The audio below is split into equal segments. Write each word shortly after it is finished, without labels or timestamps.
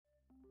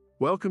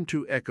Welcome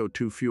to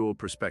CO2 Fuel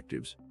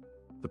Perspectives,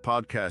 the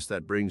podcast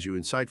that brings you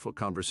insightful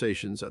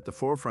conversations at the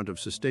forefront of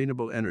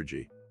sustainable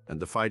energy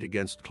and the fight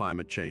against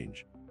climate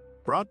change.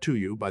 Brought to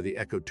you by the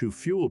CO2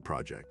 Fuel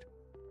Project,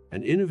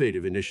 an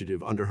innovative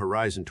initiative under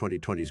Horizon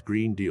 2020's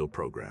Green Deal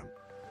program,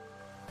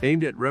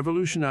 aimed at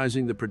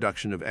revolutionizing the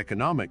production of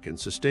economic and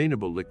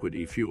sustainable liquid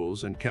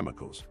e-fuels and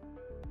chemicals.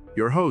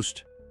 Your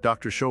host,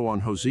 Dr.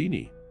 Showan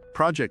Hosini,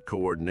 Project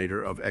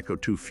Coordinator of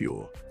CO2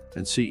 Fuel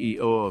and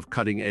CEO of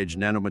Cutting Edge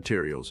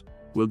Nanomaterials,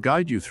 will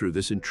guide you through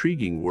this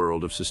intriguing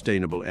world of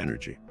sustainable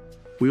energy.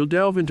 We'll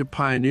delve into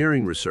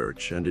pioneering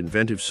research and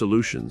inventive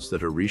solutions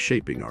that are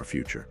reshaping our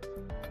future.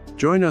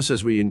 Join us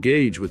as we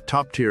engage with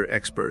top-tier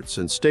experts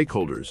and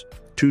stakeholders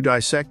to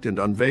dissect and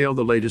unveil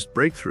the latest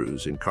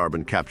breakthroughs in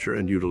carbon capture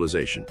and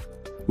utilization.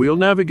 We'll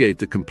navigate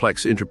the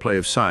complex interplay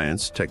of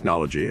science,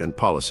 technology, and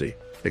policy,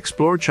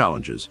 explore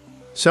challenges,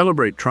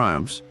 celebrate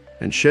triumphs,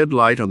 and shed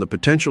light on the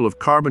potential of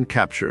carbon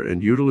capture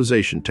and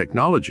utilization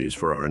technologies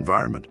for our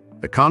environment,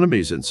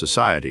 economies, and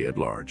society at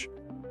large.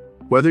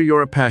 Whether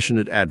you're a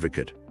passionate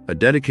advocate, a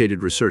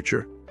dedicated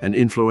researcher, an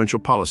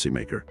influential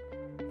policymaker,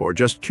 or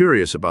just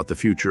curious about the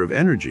future of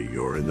energy,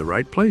 you're in the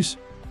right place.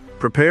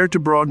 Prepare to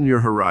broaden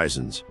your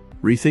horizons,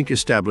 rethink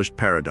established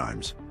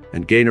paradigms,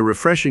 and gain a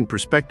refreshing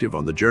perspective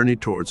on the journey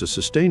towards a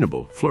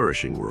sustainable,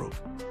 flourishing world.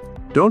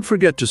 Don't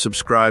forget to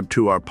subscribe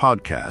to our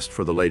podcast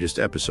for the latest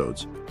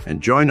episodes,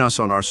 and join us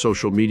on our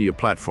social media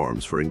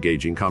platforms for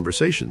engaging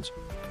conversations.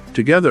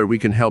 Together, we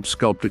can help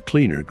sculpt a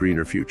cleaner,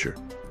 greener future.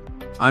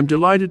 I'm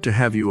delighted to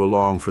have you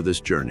along for this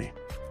journey.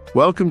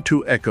 Welcome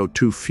to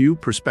CO2 Fuel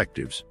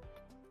Perspectives.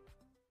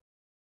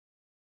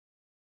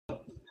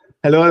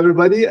 Hello,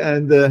 everybody,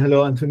 and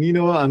hello,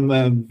 Antonino.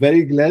 I'm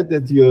very glad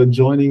that you're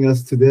joining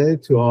us today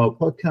to our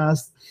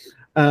podcast.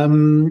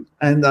 And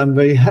I'm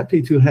very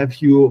happy to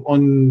have you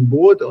on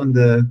board on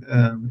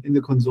in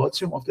the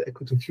consortium of the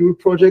CO2 Fuel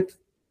Project.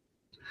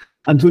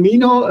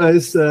 Antonino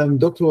is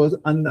Dr.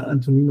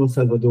 Antonino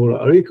Salvatore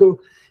Arrico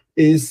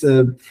is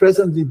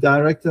presently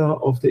director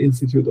of the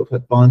Institute of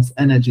Advanced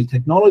Energy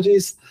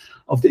Technologies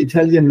of the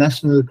Italian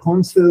National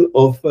Council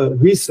of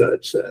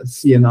Research,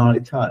 CNR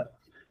Italia.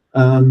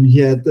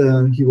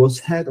 He was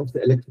head of the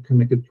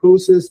electrochemical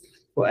process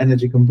for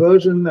energy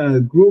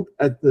conversion group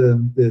at the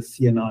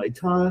CNR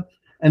Italia,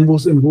 and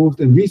was involved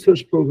in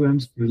research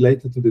programs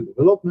related to the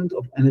development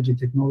of energy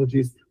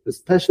technologies with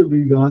special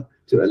regard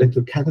to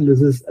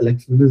electrocatalysis,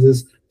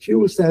 electrolysis,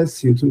 fuel cells,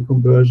 CO2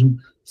 conversion,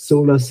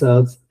 solar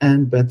cells,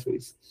 and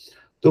batteries.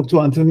 Dr.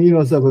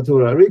 Antonino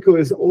Salvatore Arrico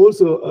is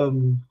also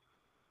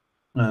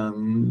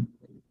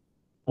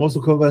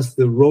covers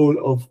the role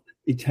of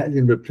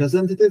Italian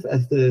representative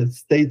as the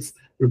state's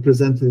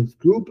representative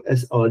group,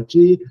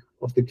 SRG,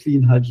 of the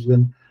Clean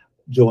Hydrogen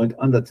Joint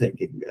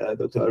Undertaking.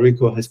 Dr.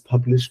 Arrico has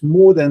published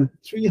more than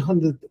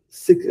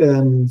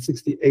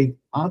 368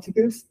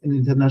 articles in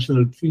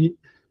international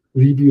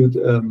peer-reviewed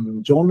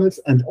journals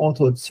and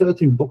authored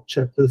 13 book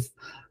chapters,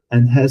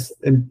 and has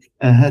an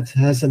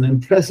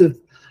impressive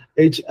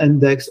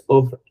H-index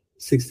of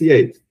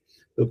 68.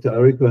 Dr.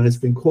 Arrico has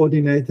been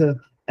coordinator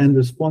and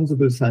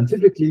responsible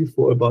scientifically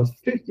for about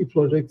 50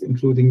 projects,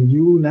 including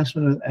new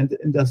national and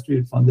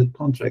industrial-funded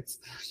contracts.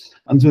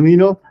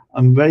 Antonino,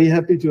 I'm very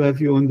happy to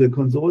have you on the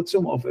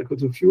consortium of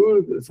CO2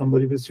 Fuel.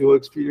 Somebody with your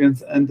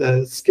experience and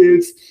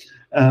skills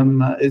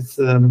is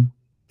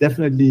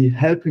definitely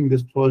helping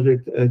this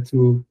project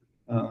to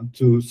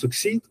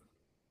succeed.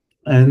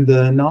 And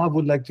now I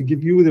would like to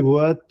give you the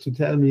word to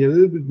tell me a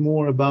little bit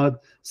more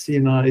about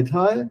CNR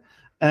Italia.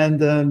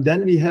 And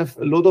then we have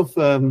a lot of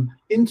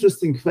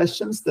interesting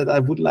questions that I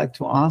would like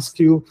to ask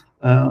you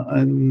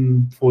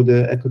for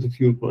the CO2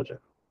 Fuel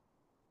project.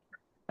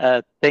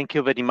 Thank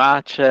you very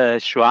much,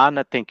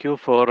 Showan. Thank you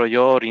for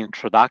your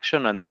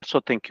introduction, and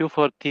also thank you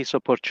for this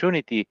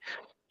opportunity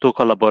to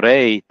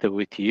collaborate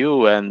with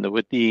you and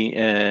with the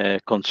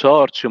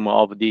consortium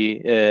of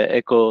the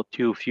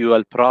CO2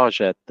 Fuel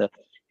project.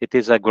 It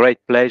is a great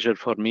pleasure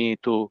for me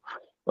to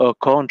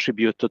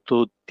contribute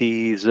to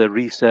this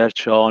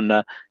research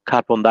on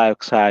carbon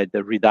dioxide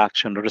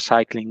reduction,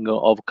 recycling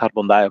of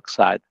carbon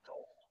dioxide.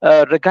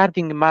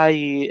 Regarding my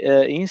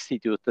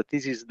institute,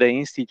 this is the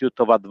Institute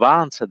of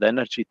Advanced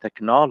Energy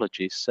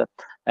Technologies,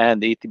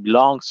 and it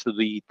belongs to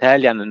the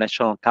Italian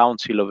National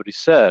Council of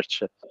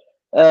Research.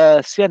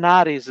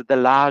 CNR is the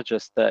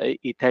largest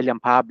Italian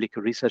public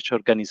research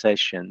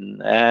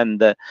organization,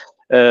 and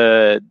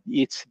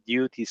its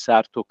duties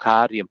are to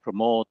carry and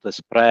promote,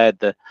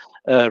 spread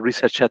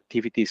research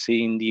activities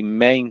in the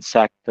main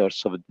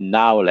sectors of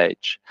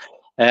knowledge,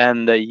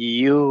 and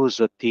use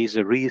this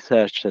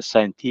research,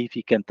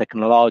 scientific and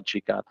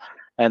technological,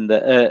 and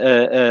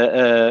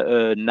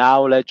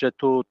knowledge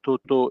to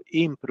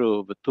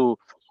improve, to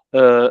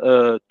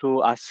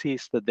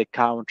assist the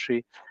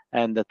country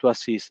and to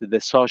assist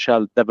the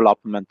social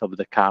development of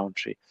the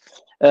country.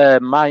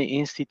 My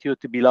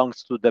institute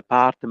belongs to the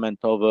Department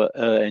of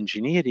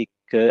Engineering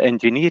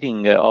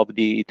of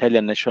the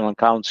Italian National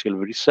Council of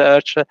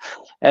Research,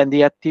 and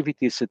the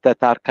activities that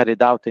are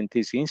carried out in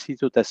this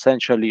institute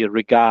essentially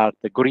regard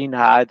the green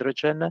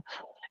hydrogen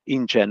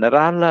in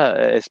general,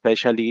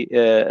 especially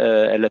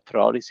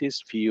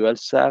electrolysis, fuel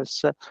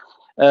cells.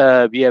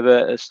 We have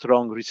a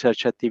strong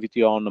research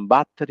activity on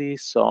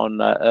batteries, on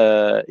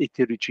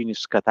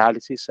heterogeneous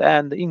catalysis,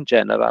 and in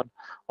general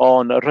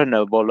on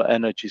renewable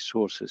energy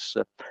sources.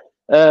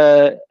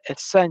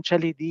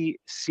 Essentially, the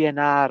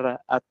CNR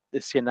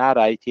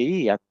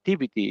ITE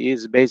activity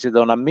is based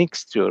on a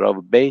mixture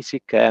of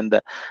basic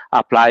and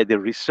applied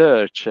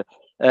research,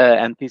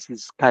 and this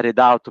is carried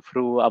out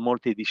through a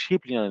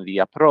multidisciplinary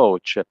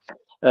approach.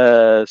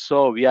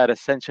 So we are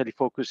essentially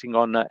focusing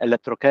on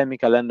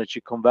electrochemical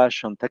energy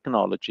conversion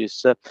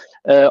technologies,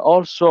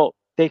 also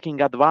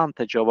taking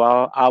advantage of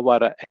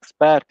our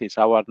expertise,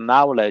 our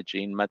knowledge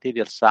in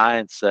material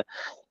science,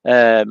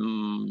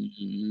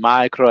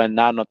 micro and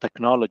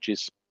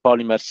nanotechnologies,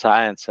 polymer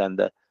science,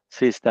 and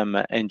system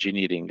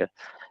engineering.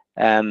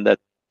 And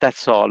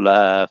that's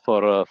all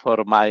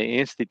for my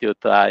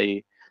institute.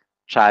 I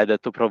tried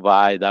to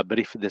provide a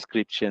brief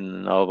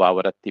description of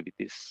our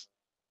activities.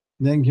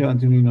 Thank you,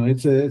 Antonino.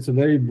 It's a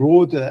very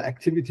broad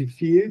activity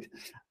field,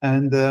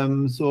 and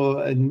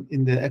so in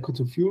the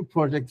Eco2Fuel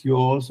project, you're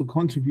also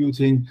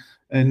contributing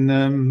in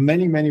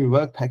many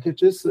work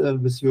packages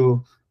with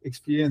your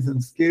experience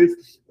and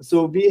skills.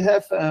 So we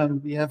have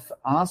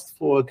asked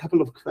for a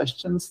couple of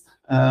questions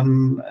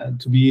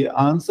to be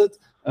answered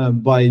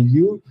by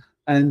you,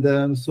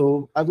 and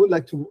so I would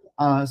like to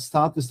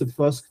start with the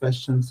first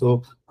question.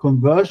 So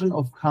conversion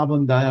of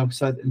carbon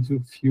dioxide into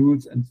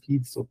fuels and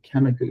feedstock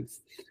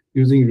chemicals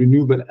using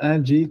renewable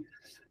energy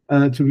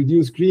to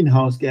reduce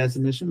greenhouse gas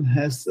emission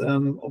has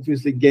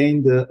obviously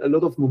gained a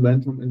lot of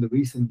momentum in the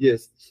recent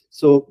years.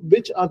 So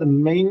which are the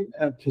main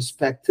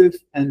perspectives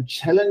and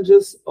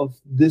challenges of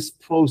this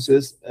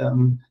process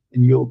in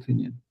your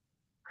opinion?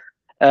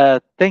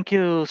 Thank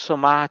you so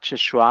much,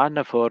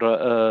 Xuan,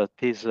 for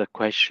this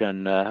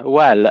question.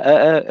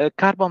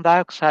 Carbon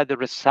dioxide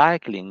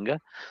recycling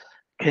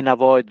can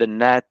avoid the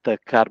net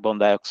carbon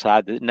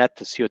dioxide, net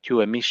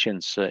CO2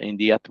 emissions in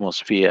the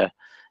atmosphere,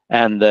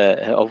 and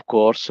of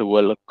course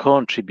will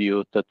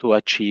contribute to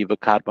achieve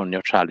carbon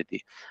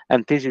neutrality.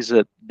 And this is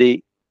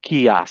the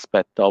key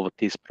aspect of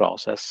this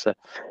process.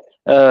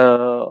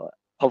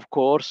 Of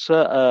course,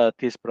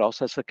 this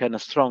process can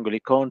strongly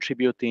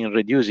contribute in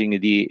reducing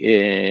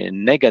the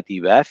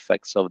negative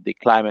effects of the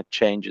climate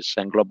changes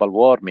and global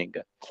warming.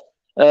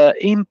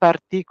 In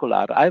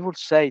particular, I would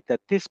say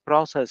that this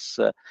process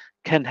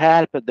can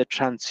help the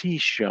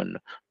transition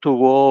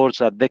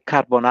towards a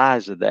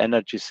decarbonized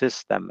energy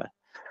system,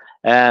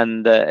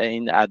 and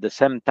at the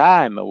same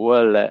time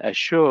will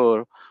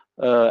assure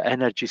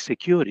energy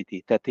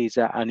security. That is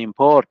an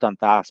important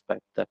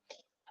aspect.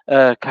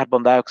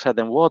 Carbon dioxide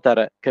and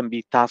water can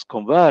be thus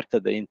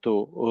converted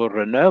into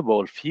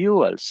renewable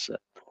fuels.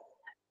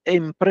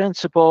 In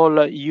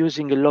principle,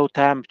 using low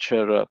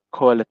temperature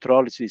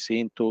co-electrolysis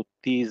into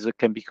these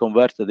can be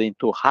converted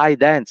into high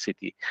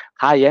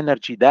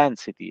energy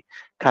density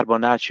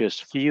carbonaceous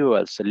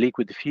fuels,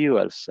 liquid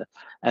fuels,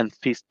 and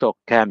feedstock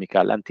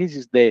chemical. And this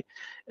is the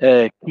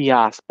key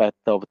aspect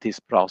of this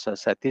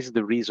process. And this is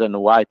the reason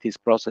why this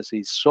process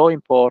is so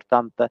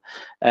important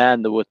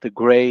and with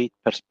great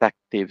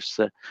perspectives.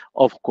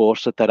 Of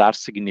course, there are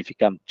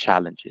significant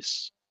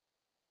challenges.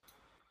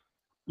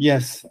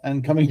 Yes,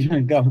 and coming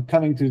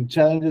to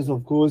challenges,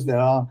 of course, there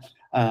are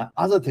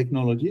other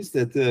technologies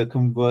that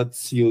convert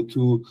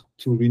CO2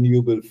 to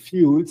renewable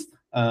fuels,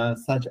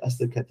 such as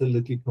the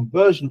catalytic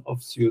conversion of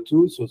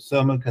CO2, so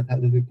thermal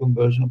catalytic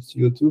conversion of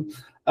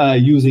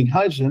CO2 using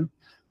hydrogen.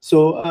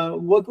 So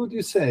what would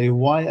you say,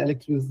 why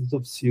electrolysis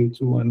of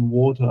CO2 and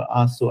water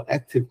are so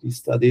actively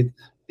studied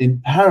in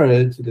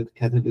parallel to the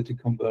catalytic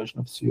conversion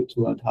of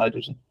CO2 and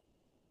hydrogen?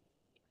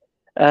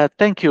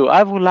 Thank you.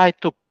 I would like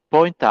to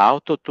point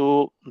out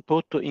to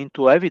put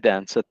into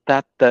evidence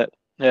that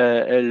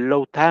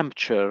low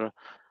temperature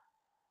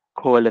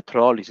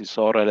co-electrolysis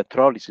or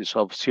electrolysis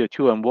of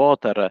CO2 and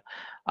water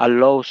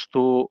allows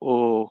to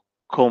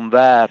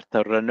convert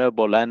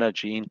renewable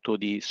energy into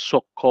the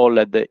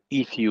so-called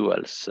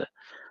e-fuels.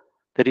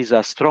 There is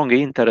a strong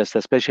interest,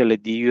 especially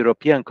the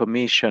European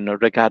Commission,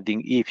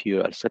 regarding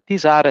e-fuels.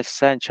 These are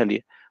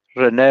essentially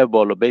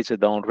renewable,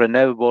 based on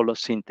renewable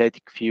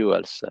synthetic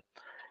fuels.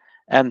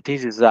 And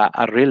this is a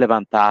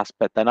relevant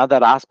aspect.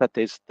 Another aspect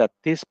is that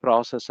this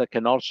process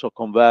can also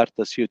convert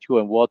the CO2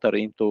 and water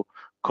into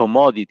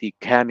commodity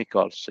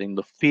chemicals,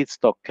 into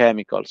feedstock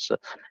chemicals.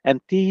 And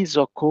this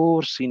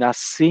occurs in a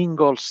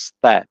single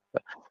step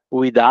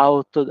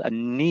without a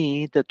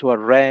need to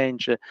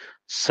arrange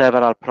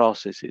several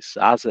processes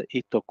as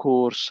it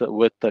occurs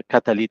with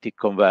catalytic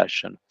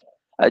conversion.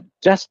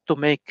 Just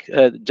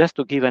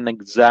to give an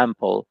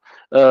example,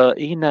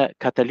 in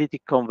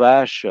catalytic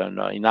conversion,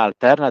 in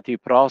alternative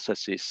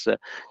processes,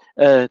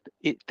 there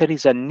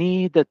is a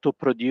need to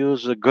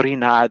produce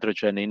green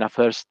hydrogen in a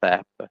first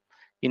step.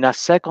 In a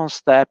second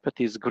step,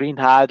 this green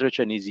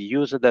hydrogen is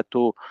used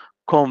to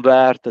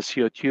convert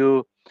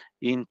CO2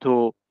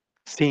 into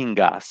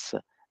syngas.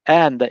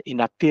 And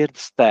in a third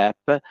step,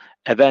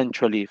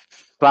 eventually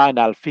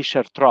final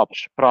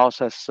Fischer-Tropsch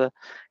process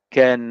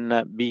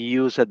can be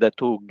used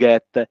to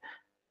get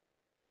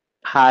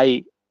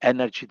high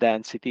energy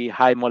density,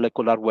 high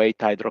molecular weight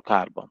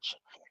hydrocarbons.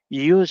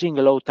 Using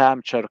low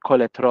temperature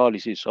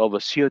co-electrolysis of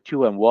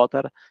CO2 and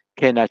water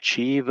can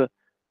achieve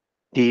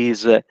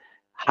these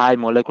high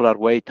molecular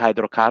weight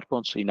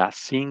hydrocarbons in a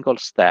single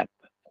step.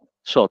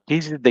 So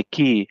this is the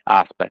key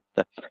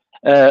aspect.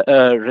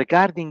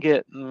 Regarding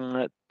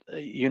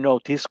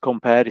this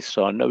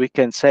comparison, we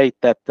can say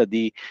that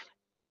the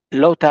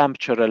low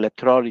temperature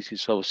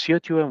electrolysis of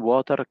CO2 and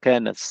water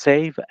can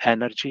save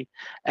energy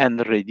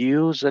and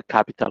reduce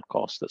capital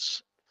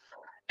costs.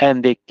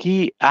 And the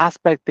key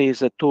aspect is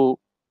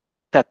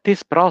that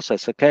this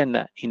process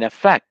can, in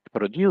effect,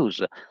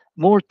 produce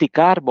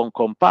multi-carbon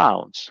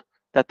compounds.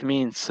 That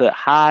means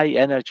high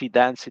energy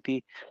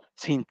density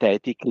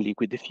synthetic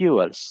liquid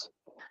fuels.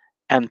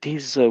 And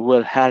this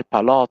will help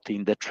a lot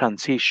in the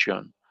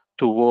transition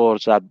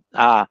towards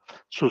a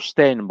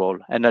sustainable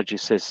energy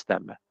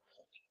system.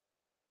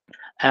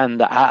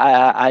 And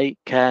I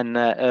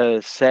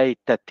can say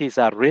that these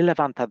are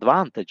relevant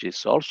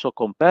advantages also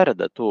compared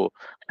to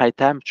high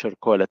temperature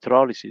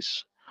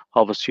co-electrolysis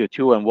of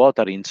CO2 and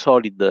water in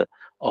solid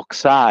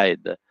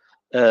oxide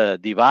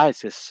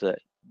devices,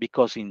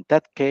 because in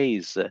that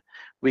case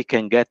we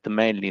can get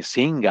mainly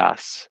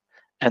syngas.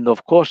 And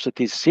of course,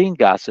 this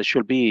syngas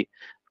should be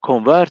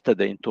converted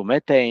into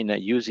methane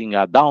using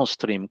a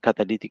downstream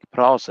catalytic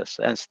process.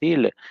 And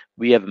still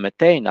we have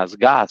methane as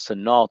gas,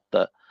 not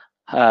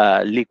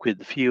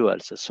liquid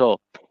fuels. So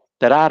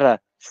there are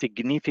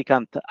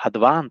significant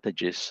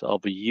advantages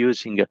of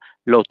using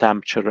low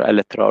temperature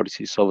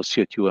electrolysis of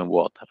CO2 and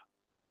water.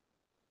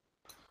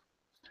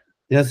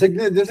 Yes,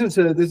 this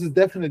is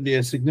definitely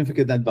a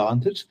significant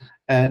advantage.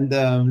 And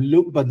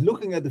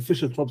looking at the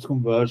Fischer-Tropsch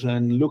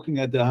conversion, looking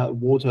at the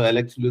water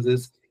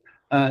electrolysis,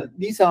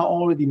 these are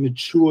already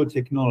mature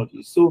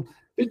technologies. So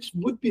which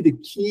would be the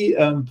key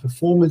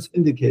performance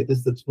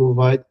indicators that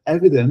provide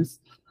evidence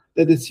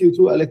that the CO2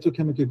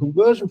 electrochemical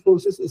conversion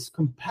process is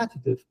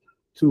competitive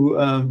to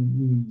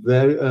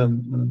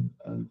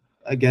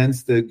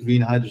against the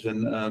green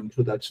hydrogen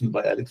production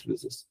by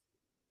electrolysis?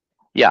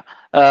 Yeah,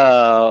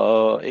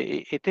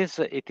 it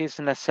is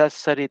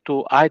necessary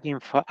to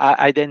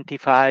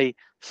identify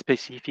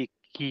specific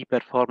key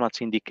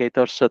performance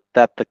indicators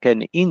that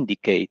can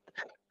indicate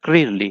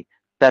clearly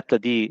that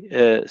the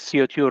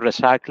CO2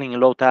 recycling,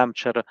 low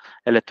temperature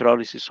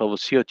electrolysis of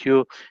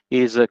CO2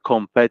 is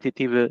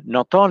competitive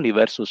not only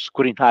versus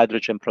green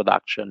hydrogen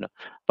production,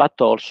 but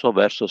also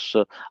versus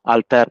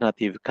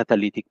alternative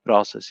catalytic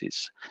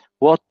processes.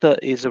 What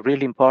is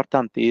really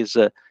important is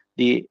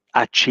the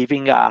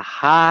achieving a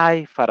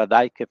high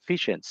Faraday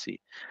efficiency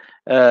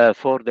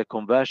for the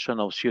conversion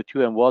of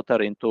CO2 and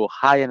water into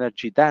high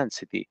energy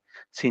density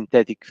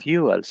synthetic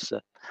fuels,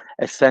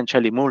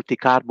 essentially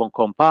multi-carbon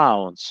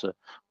compounds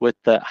with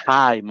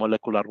high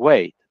molecular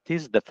weight.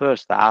 This is the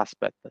first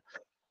aspect.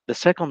 The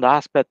second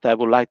aspect I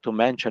would like to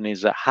mention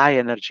is high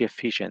energy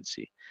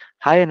efficiency.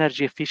 High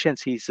energy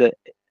efficiency is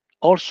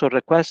also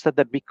requested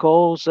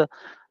because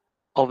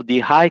of the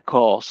high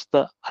cost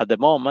at the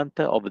moment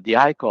of the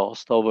high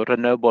cost of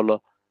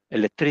renewable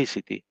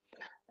electricity.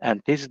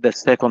 And this is the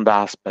second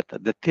aspect.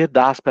 The third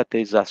aspect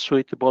is a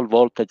suitable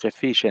voltage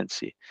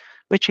efficiency,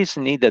 which is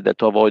needed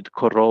to avoid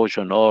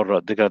corrosion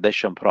or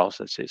degradation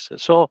processes.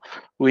 So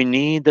we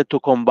need to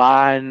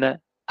combine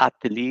at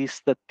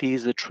least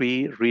these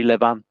three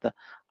relevant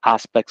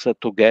aspects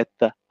to get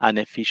an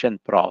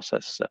efficient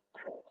process.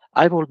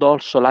 I would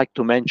also like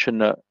to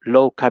mention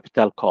low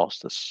capital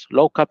costs.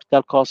 Low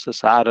capital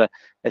costs are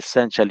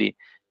essentially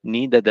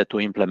needed to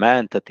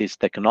implement this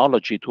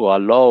technology to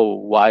allow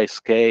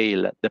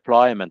wide-scale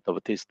deployment of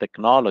this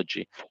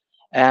technology.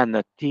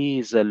 And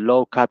these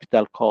low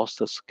capital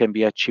costs can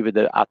be achieved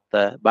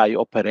by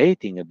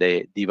operating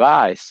the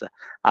device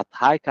at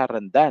high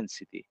current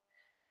density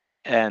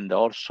and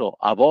also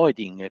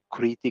avoiding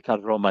critical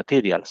raw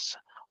materials.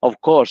 Of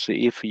course,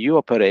 if you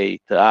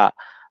operate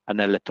an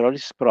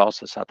electrolysis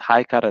process at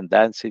high current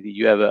density,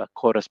 you have a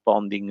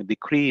corresponding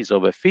decrease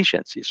of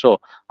efficiency. So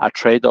a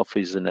trade-off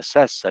is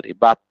necessary,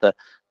 but this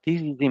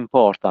is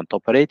important.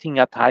 Operating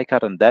at high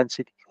current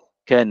density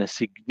can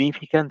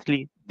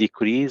significantly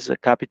decrease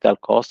capital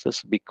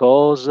costs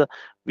because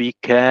we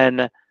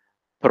can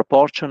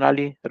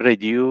proportionally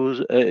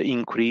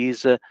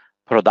increase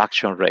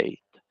production rate.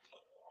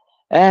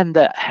 And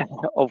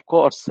of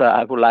course,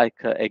 I would like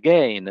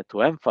again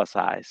to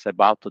emphasize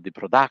about the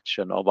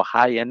production of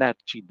high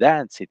energy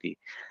density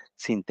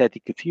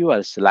synthetic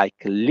fuels like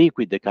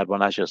liquid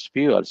carbonaceous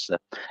fuels.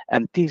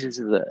 And this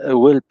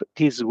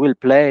will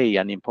play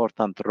an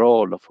important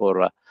role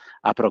for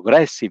a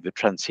progressive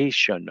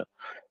transition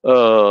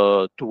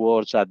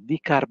towards a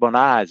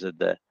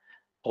decarbonized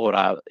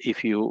or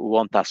if you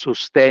want a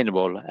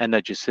sustainable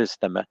energy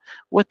system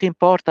with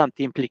important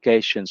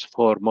implications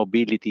for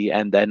mobility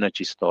and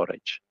energy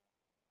storage.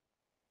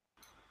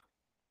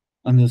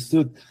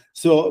 Understood.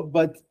 So,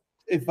 but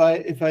if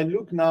I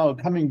look now,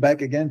 coming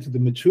back again to the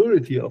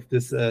maturity of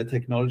this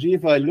technology,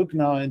 if I look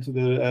now into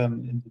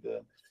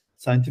the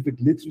scientific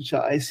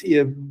literature, I see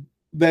a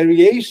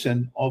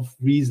variation of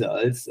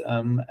results,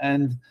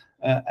 and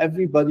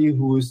everybody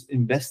who's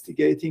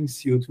investigating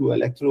CO2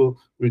 electro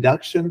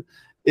reduction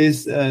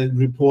is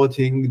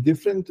reporting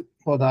different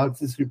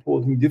products, is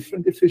reporting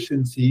different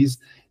efficiencies,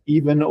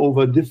 even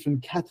over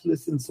different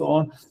catalysts and so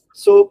on.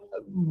 So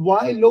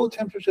why low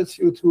temperature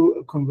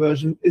CO2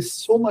 conversion is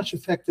so much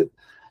affected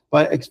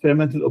by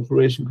experimental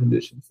operation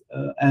conditions,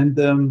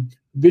 and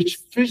which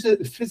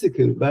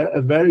physical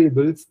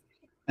variables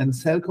and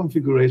cell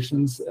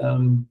configurations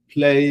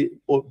play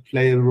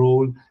a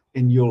role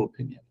in your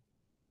opinion?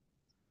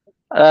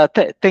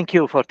 Thank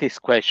you for this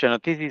question.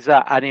 This is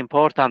an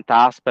important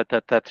aspect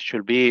that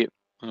should be,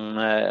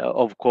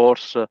 of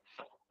course,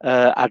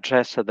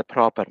 addressed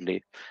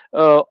properly.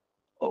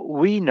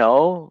 We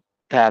know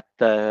that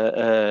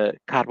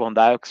carbon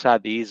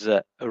dioxide is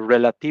a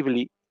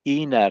relatively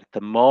inert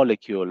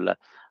molecule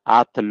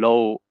at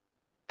low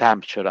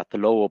temperature, at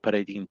low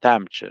operating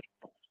temperature.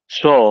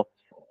 So,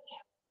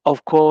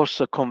 of course,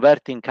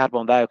 converting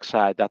carbon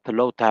dioxide at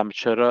low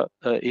temperature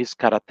is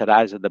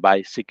characterized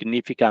by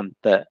significant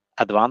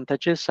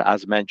advantages,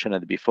 as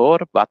mentioned before,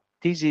 but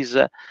this is,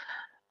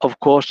 of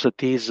course,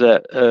 this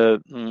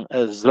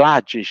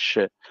sluggish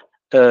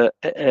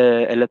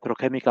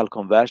electrochemical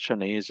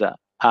conversion is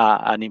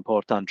an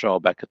important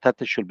drawback that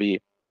should be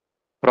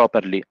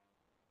properly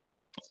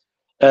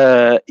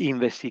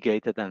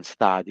investigated and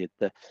studied.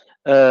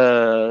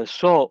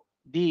 So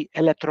the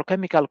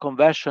electrochemical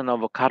conversion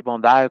of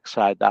carbon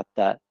dioxide at,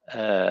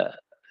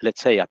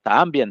 let's say, at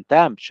ambient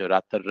temperature,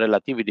 at a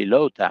relatively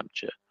low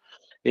temperature,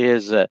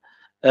 is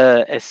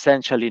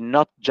essentially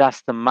not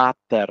just a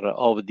matter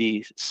of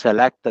the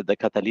selected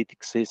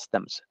catalytic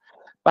systems,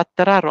 but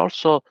there are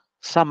also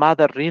some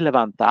other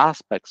relevant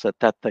aspects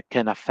that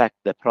can affect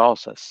the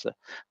process,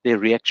 the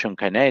reaction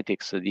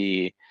kinetics,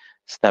 the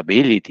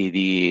stability,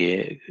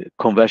 the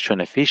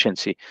conversion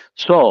efficiency.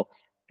 So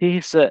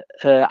these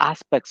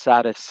aspects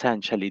are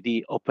essentially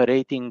the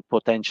operating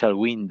potential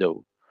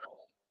window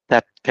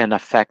that can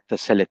affect the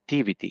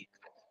selectivity,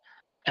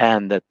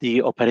 and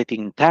the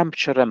operating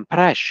temperature and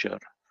pressure.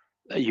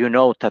 You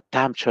know that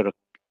temperature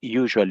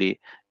usually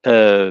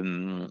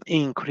enhances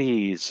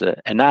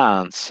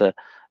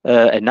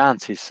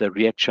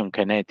reaction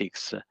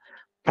kinetics.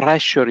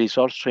 Pressure is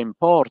also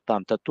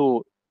important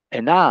to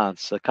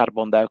enhance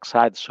carbon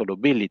dioxide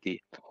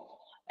solubility.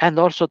 And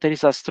also there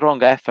is a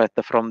strong effect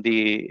from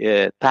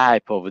the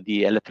type of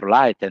the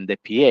electrolyte and the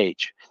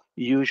pH.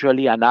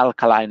 Usually an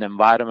alkaline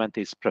environment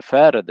is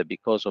preferred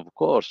because, of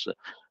course,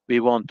 we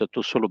want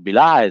to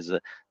solubilize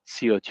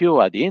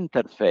CO2 at the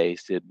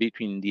interface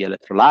between the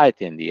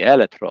electrolyte and the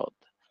electrode.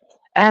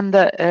 And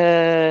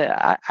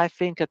I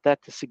think that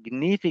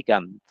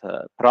significant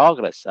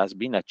progress has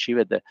been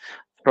achieved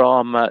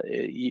from,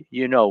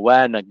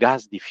 when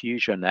gas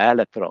diffusion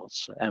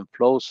electrodes and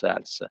flow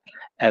cells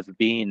have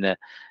been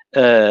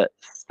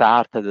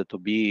started to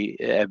be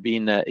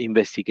been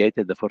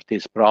investigated for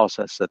this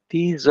process.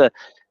 These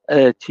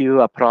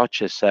two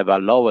approaches have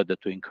allowed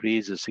to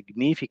increase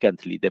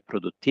significantly the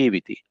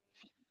productivity.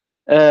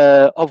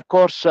 Of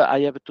course,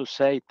 I have to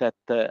say that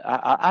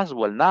as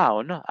well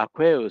now,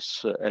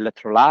 aqueous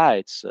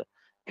electrolytes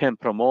can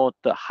promote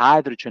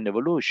hydrogen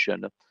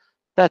evolution.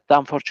 That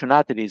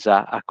unfortunately is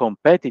a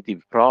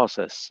competitive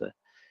process,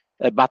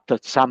 but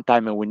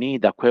sometimes we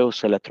need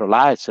aqueous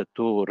electrolytes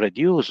to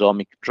reduce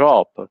ohmic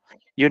drop.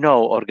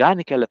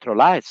 Organic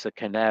electrolytes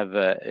can have,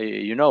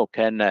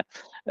 can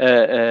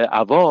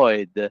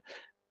avoid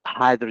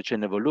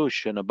hydrogen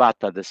evolution,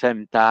 but at the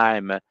same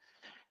time,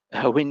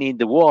 we need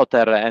the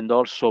water, and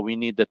also we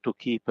need to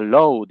keep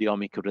low the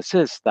ohmic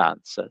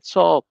resistance.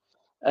 So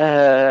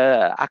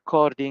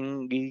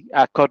accordingly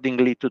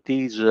to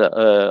these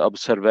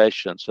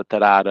observations,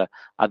 there are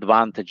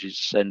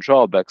advantages and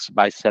drawbacks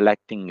by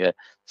selecting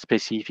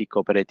specific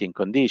operating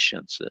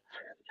conditions.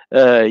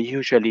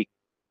 Usually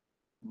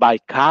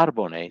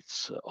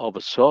bicarbonates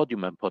of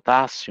sodium and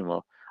potassium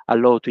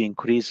allow to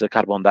increase the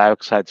carbon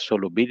dioxide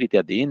solubility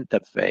at the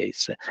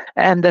interface.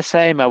 And the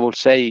same, I would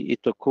say, it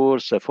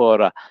occurs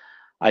for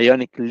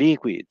ionic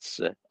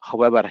liquids.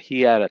 However,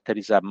 here there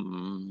is of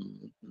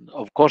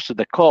course,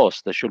 the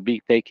cost should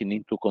be taken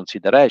into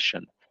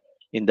consideration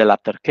in the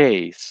latter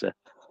case.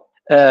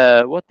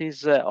 What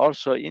is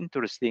also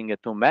interesting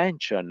to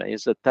mention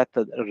is that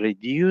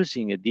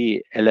reducing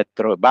the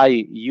by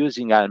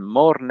using a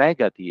more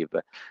negative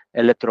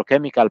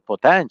electrochemical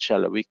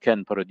potential, we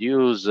can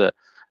produce,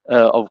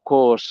 of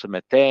course,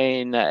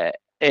 methane,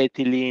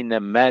 ethylene,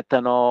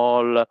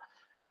 methanol,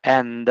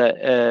 and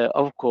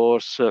of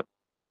course, from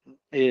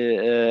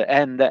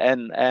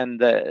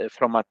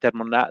a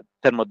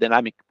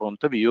thermodynamic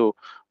point of view,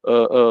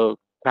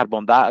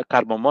 carbon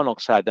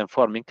monoxide and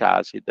formic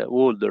acid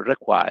would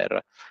require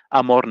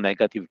a more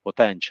negative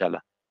potential.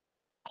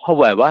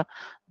 However,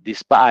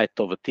 despite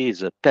of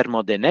these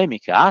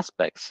thermodynamic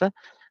aspects,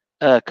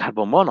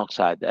 carbon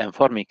monoxide and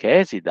formic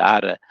acid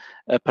are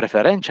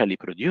preferentially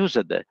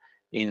produced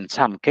in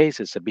some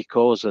cases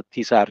because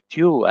these are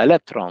two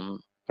electron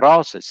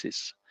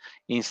processes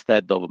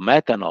instead of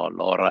methanol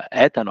or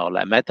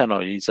ethanol. And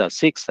methanol is a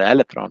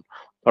 6-electron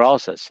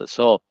process.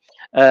 So,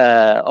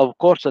 of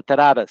course, there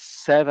are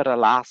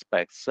several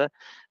aspects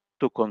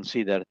to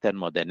consider: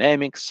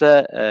 thermodynamics,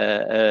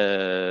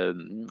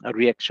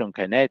 reaction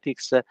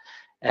kinetics,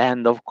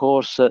 and of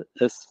course,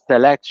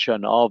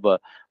 selection of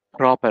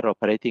proper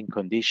operating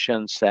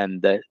conditions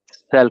and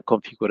cell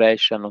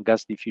configuration of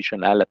gas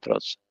diffusion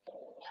electrodes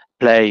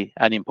play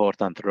an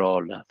important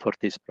role for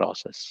this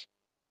process.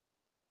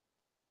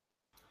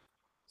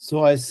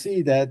 So I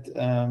see that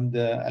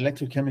the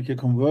electrochemical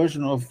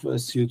conversion of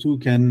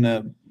CO2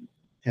 can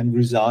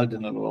result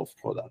in a lot of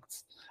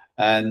products,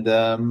 and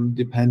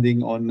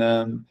depending on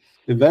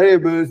the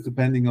variables,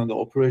 depending on the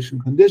operation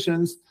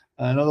conditions,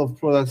 a lot of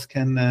products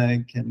can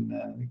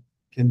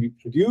be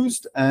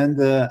produced and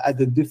at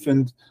the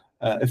different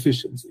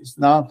efficiencies.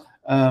 Now,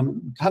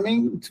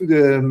 coming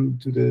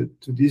to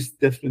these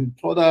different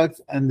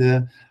products and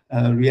the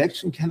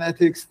reaction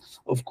kinetics,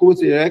 of course,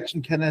 the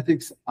reaction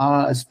kinetics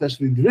are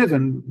especially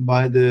driven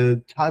by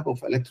the type of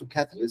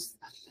electrocatalyst.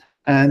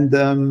 And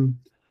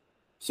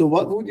so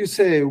what would you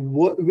say,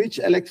 which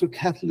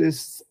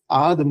electrocatalysts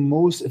are the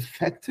most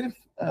effective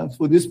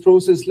for this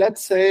process?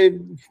 Let's say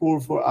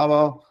for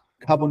our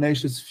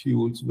carbonaceous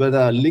fuels,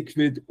 whether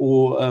liquid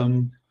or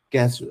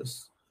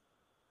gaseous.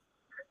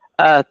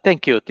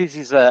 Thank you. This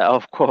is,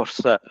 of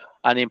course,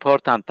 an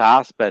important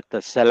aspect,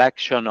 the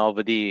selection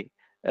of the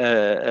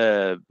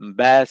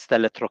best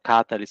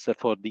electrocatalyst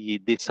for the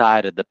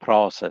desired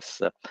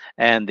process.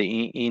 And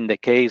in the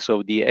case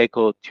of the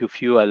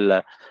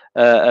eco-2-fuel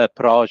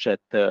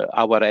project,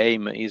 our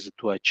aim is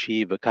to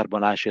achieve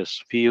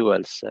carbonaceous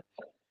fuels.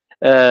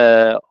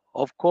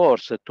 Of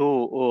course,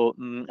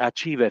 to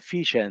achieve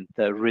efficient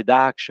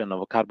reduction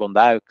of carbon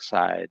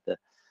dioxide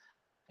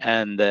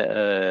and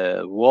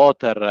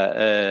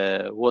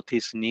water, what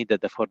is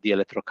needed for the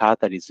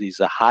electrocatalyst is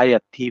a high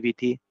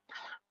activity,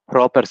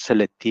 proper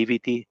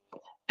selectivity,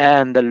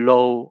 and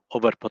low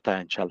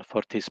overpotential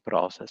for this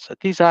process.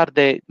 These are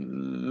the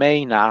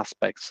main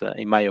aspects,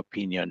 in my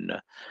opinion.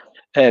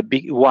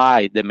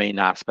 Why the main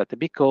aspect?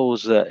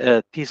 Because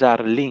these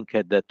are linked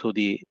to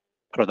the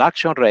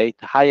production rate.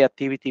 High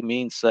activity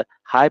means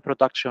high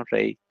production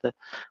rate.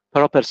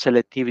 Proper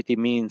selectivity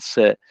means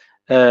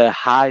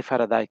high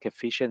Faraday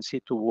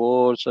efficiency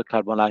towards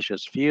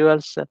carbonaceous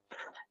fuels,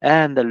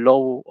 and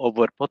low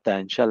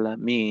overpotential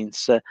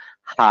means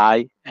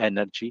high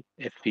energy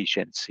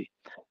efficiency.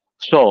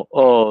 So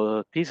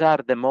these are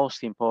the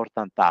most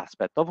important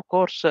aspects. Of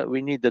course,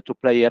 we need to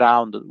play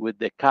around with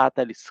the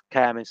catalyst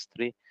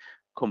chemistry,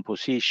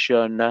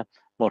 composition,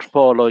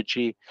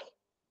 morphology,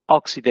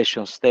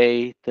 oxidation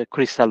state,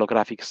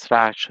 crystallographic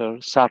structure,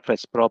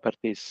 surface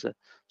properties.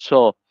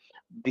 So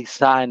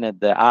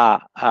designed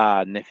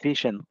an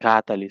efficient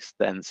catalyst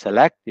and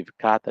selective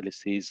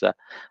catalyst is,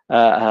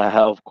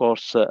 of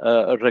course,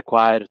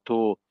 required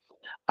to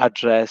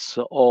address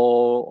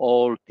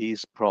all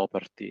these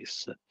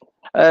properties.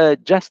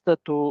 Just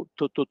to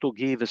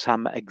give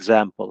some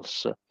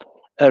examples.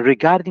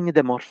 Regarding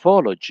the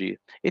morphology,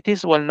 it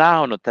is well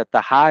known that the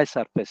high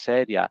surface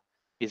area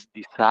is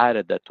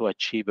desired to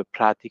achieve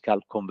practical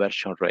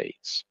conversion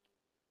rates.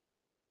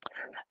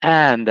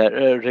 And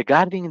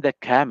regarding the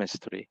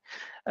chemistry,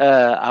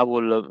 I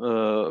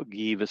will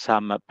give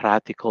some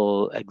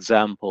practical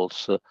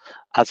examples.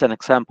 As an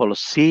example,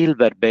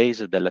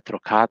 silver-based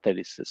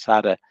electrocatalysts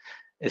are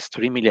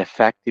extremely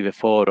effective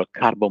for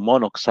carbon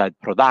monoxide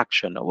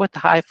production with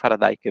high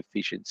Faraday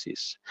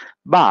efficiencies.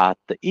 But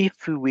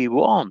if we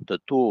want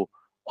to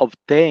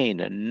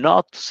obtain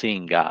not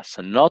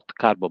syngas, not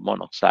carbon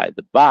monoxide,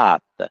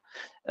 but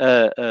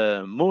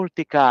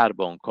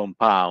multi-carbon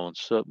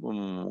compounds,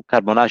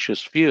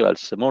 carbonaceous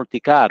fuels,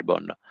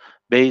 multi-carbon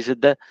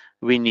based,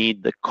 we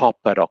need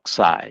copper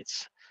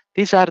oxides.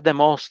 These are the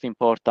most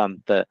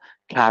important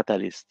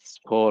catalysts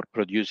for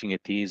producing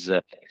these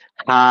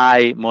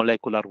high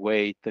molecular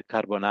weight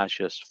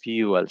carbonaceous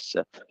fuels.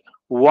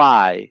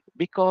 Why?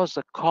 Because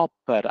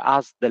copper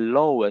has the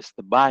lowest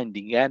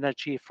binding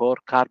energy for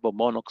carbon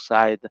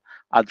monoxide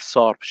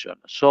adsorption.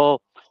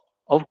 So,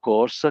 of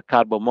course,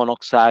 carbon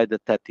monoxide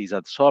that is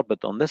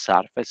adsorbed on the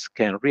surface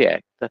can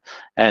react,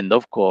 and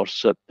of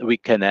course, we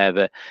can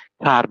have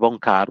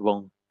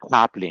carbon-carbon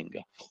coupling.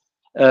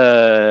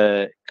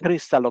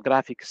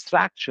 Crystallographic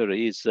structure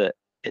is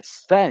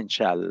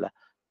essential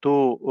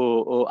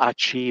to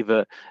achieve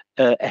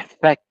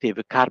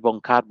effective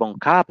carbon-carbon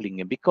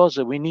coupling, because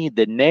we need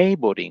the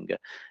neighboring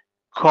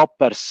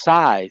copper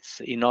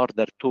sites in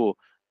order to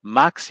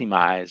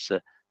maximize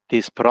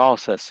this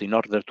process, in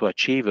order to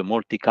achieve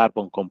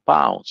multi-carbon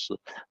compounds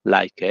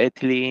like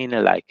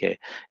ethylene, like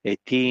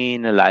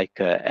ethene, like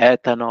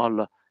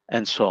ethanol,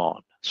 and so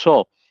on.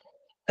 So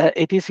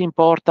it is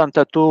important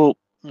to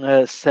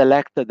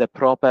select the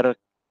proper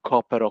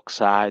copper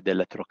oxide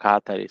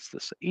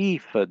electrocatalysts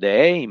if the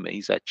aim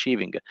is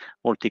achieving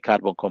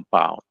multi-carbon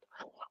compound.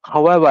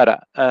 However,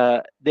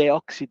 the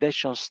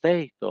oxidation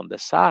state on the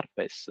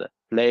surface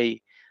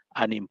play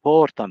an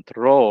important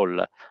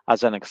role.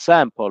 As an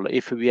example,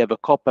 if we have a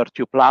copper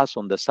 2+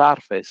 on the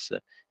surface,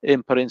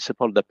 in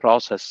principle, the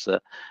process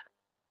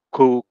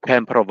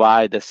can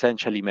provide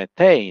essentially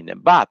methane,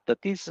 but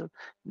this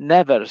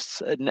never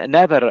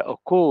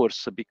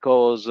occurs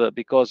because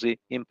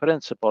in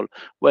principle,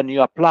 when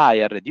you apply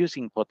a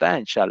reducing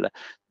potential,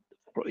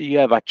 you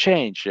have a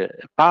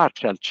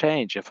partial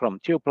change from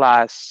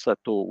 2+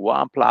 to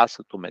 1+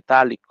 to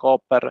metallic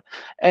copper.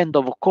 And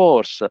of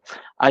course,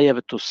 I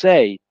have to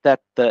say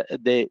that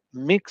the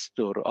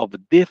mixture of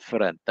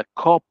different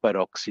copper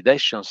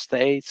oxidation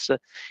states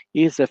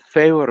is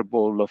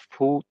favorable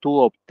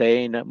to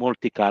obtain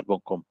multi-carbon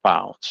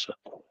compounds.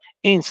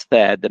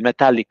 Instead,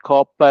 metallic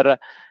copper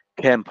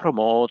can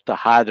promote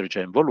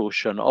hydrogen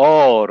evolution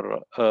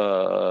or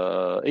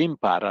in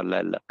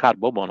parallel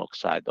carbon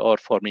monoxide or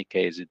formic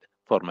acid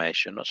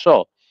formation.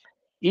 So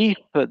if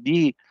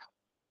the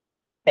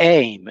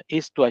aim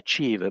is to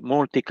achieve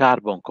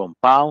multi-carbon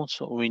compounds,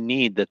 we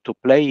need to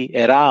play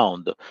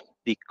around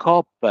the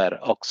copper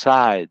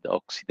oxide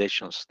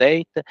oxidation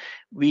state.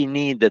 We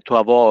need to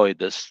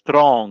avoid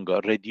strong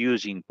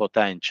reducing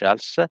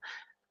potentials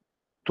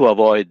to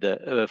avoid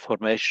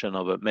formation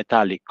of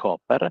metallic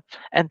copper.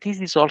 And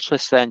this is also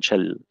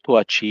essential to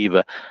achieve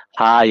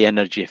high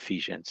energy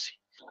efficiency.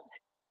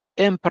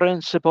 In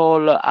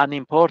principle, an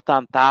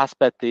important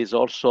aspect is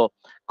also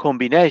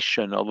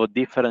combination of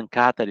different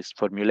catalyst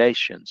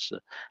formulations,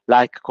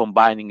 like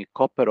combining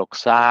copper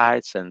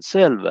oxides and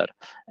silver.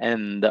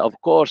 And of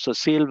course,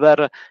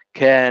 silver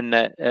can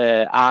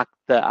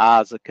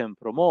can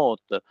promote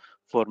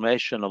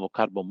formation of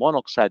carbon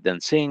monoxide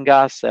and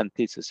syngas, and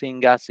this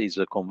syngas is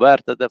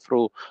converted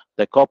through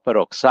the copper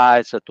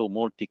oxides to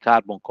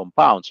multi-carbon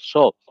compounds.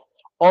 So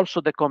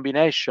also the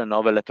combination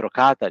of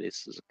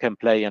electrocatalysts can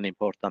play an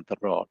important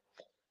role.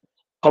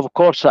 Of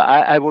course,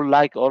 I would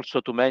like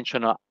also to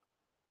mention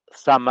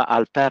some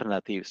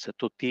alternatives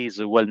to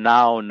these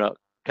well-known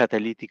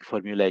catalytic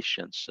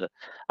formulations.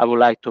 I would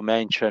like to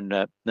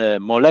mention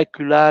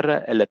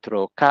molecular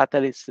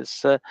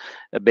electrocatalysts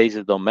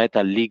based on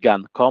metal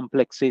ligand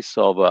complexes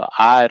of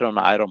iron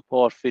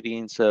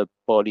porphyrins,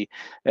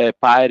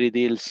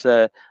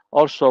 polypyridyls.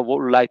 Also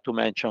would like to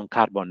mention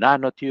carbon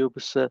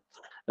nanotubes.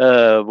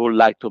 Would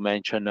like to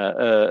mention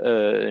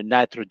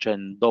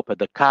nitrogen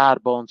doped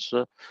carbons,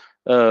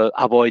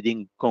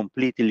 avoiding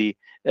completely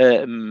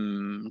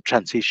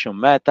transition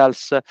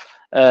metals,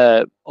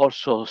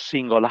 also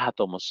single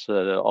atoms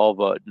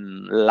of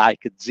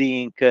like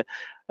zinc,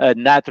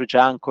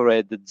 nitrogen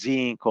anchored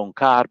zinc on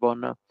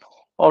carbon,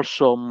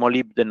 also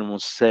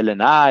molybdenum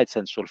selenides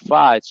and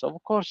sulfides.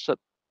 Of course,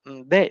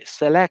 the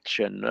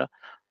selection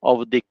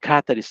of the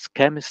catalyst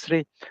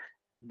chemistry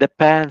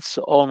depends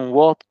on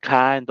what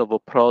kind of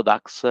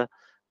products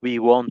we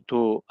want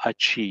to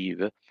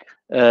achieve.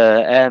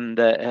 And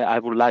I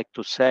would like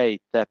to say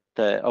that,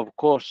 of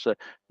course,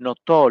 not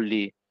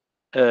only,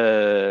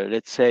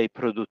 let's say,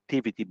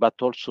 productivity, but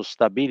also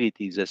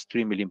stability is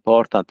extremely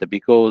important,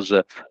 because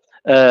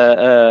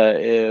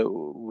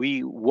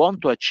we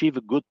want to achieve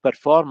good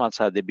performance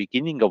at the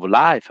beginning of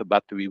life,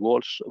 but we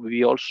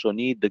also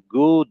need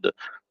good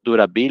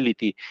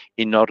durability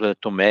in order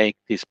to make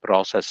this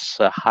process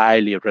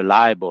highly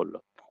reliable.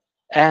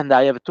 And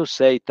I have to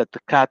say that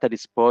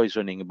catalyst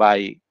poisoning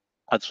by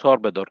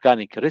adsorbed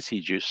organic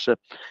residues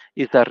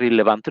is a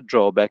relevant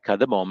drawback at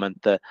the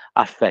moment,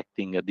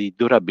 affecting the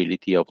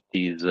durability of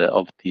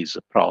this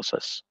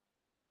process.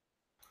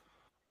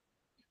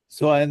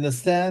 So I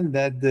understand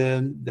that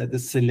the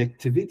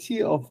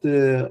selectivity of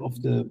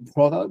the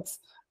products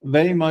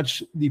very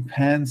much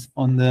depends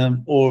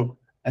on or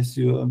as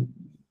you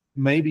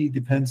maybe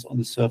depends on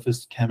the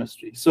surface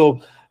chemistry. So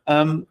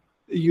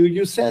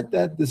you said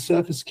that the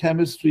surface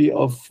chemistry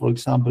of, for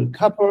example,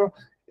 copper,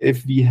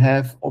 if we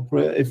are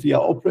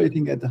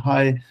operating at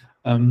high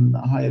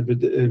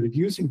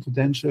reducing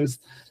potentials,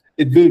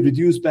 it will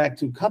reduce back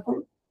to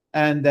copper,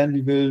 and then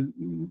we will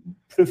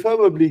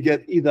preferably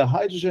get either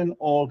hydrogen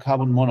or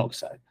carbon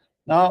monoxide.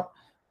 Now,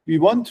 we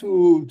want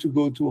to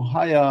go to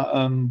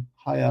higher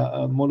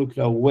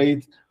molecular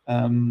weight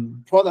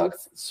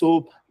products.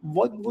 So,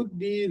 what would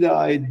be the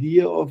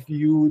idea of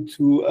you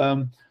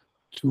to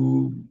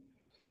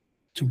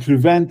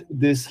prevent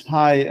this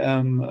high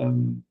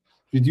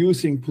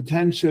reducing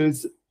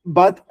potentials,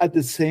 but at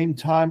the same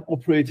time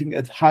operating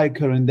at high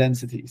current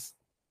densities?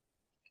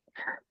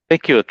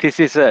 Thank you. This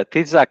is a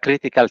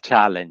critical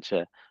challenge.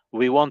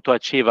 We want to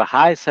achieve a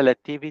high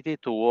selectivity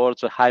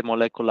towards high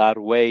molecular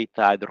weight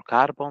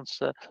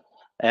hydrocarbons.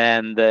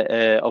 And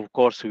of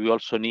course, we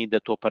also need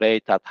to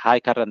operate at high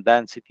current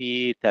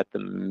density. That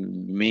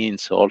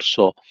means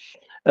also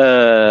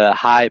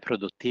high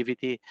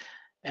productivity.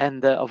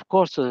 And of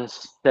course,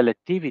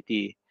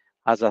 selectivity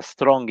has a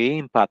strong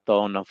impact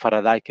on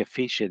Faraday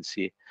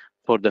efficiency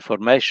for the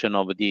formation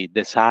of the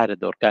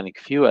desired organic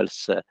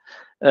fuels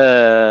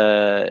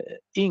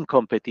in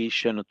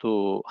competition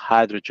to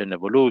hydrogen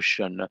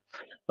evolution.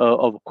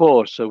 Of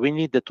course, we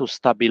need to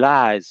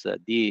stabilize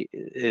the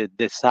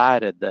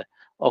desired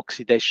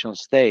oxidation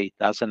state.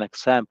 As an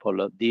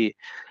example, the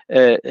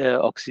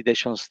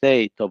oxidation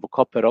state of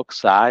copper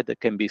oxide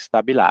can be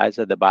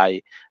stabilized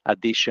by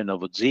addition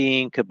of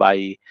zinc,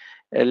 by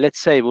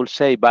we'll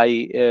say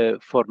by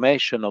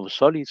formation of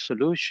solid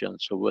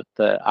solutions with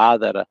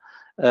other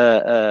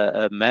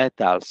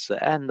metals,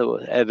 and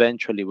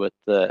eventually with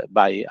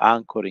by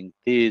anchoring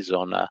these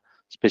on a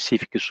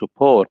specific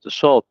support.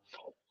 So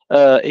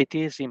it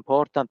is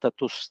important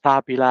to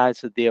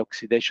stabilize the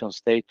oxidation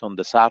state on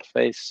the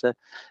surface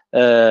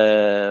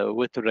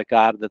with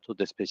regard to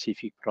the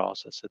specific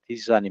process.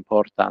 This is an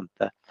important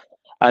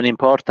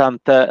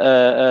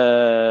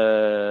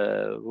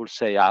we'll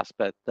say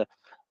aspect.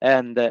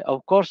 And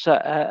of course,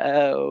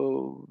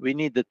 we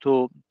need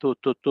to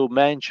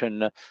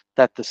mention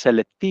that the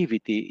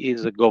selectivity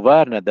is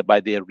governed by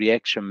the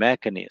reaction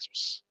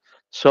mechanisms.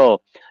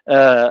 So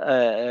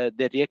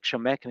the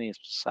reaction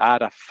mechanisms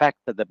are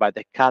affected by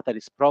the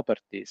catalyst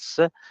properties,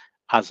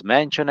 as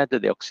mentioned,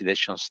 the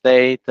oxidation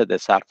state, the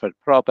sulfur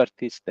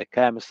properties, the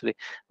chemistry,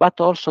 but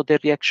also the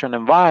reaction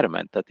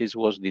environment. This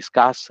was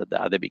discussed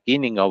at the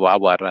beginning of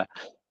our,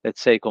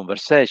 let's say,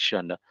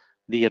 conversation.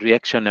 The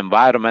reaction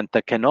environment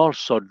can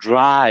also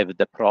drive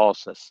the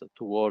process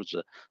towards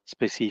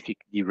specific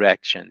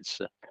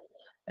directions.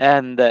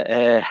 And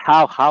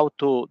how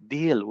to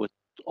deal with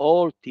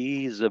all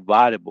these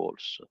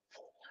variables.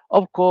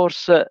 Of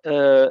course,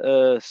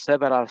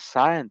 several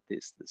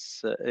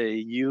scientists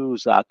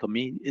use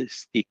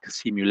atomistic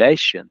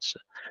simulations,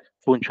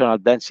 functional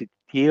density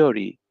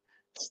theory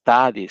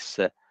studies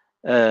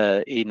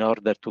in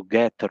order to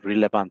get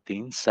relevant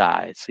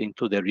insights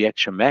into the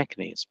reaction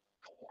mechanism.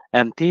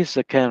 And this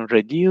can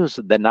reduce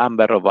the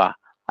number of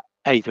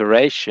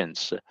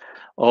iterations,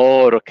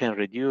 or can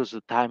reduce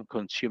the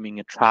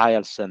time-consuming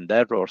trials and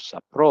errors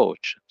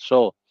approach.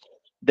 So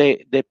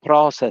the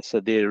process,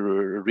 the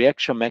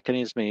reaction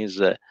mechanism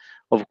is,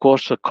 of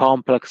course,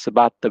 complex,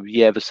 but we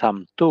have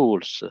some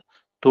tools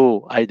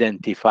to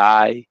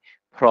identify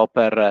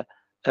proper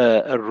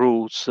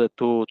routes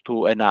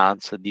to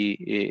enhance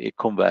the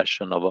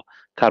conversion of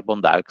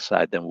carbon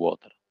dioxide and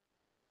water.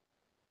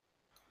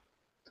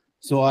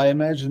 So I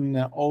imagine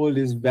all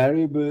these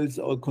variables,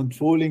 or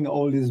controlling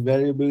all these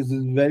variables,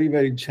 is very,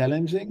 very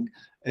challenging.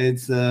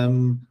 It's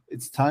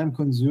time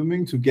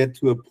consuming to get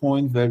to a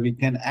point where we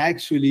can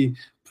actually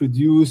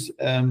produce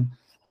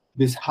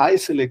with high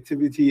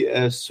selectivity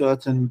a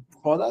certain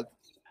product.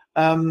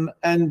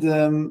 Going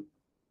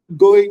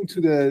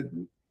to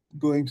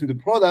the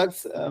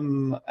products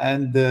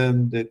and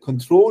the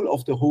control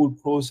of the whole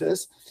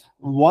process,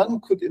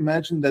 one could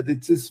imagine that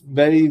it is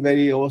very,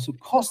 very also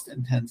cost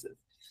intensive.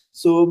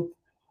 So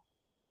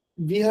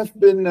we have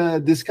been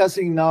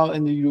discussing now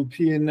in the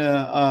European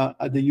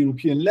at the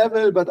European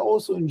level, but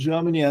also in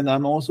Germany, and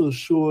I'm also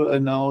sure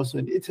now also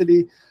in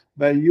Italy,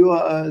 where you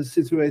are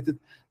situated,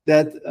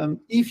 that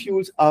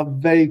e-fuels are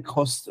very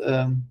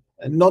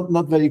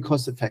not very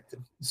cost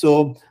effective.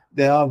 So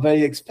they are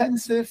very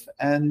expensive,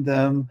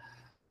 and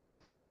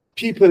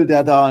people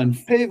that are in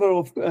favor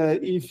of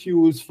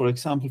e-fuels, for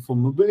example, for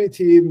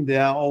mobility, they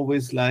are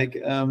always like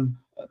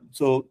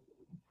so.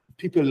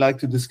 People like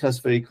to discuss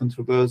very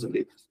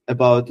controversially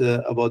about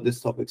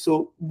this topic.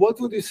 So what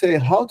would you say,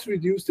 how to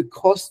reduce the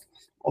cost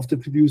of the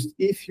produced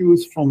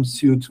e-fuels from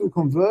CO2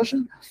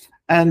 conversion,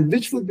 and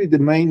which would be the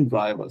main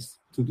drivers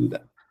to do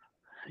that?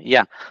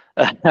 Yeah,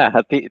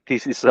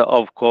 this is,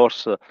 of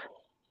course,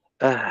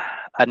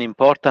 an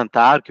important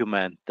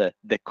argument,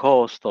 the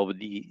cost of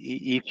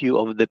the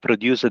of the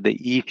produce of the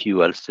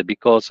e-fuels,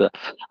 because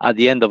at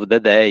the end of the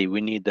day,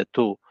 we need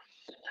to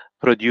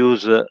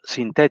produce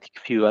synthetic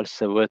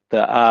fuels with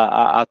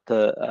at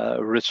a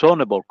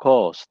reasonable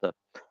cost.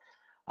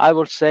 I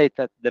would say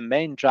that the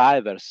main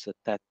drivers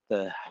that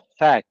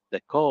affect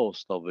the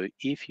cost of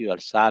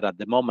e-fuels are at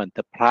the moment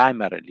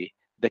primarily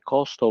the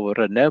cost of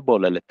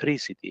renewable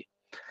electricity,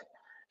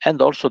 and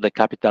also the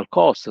capital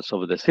costs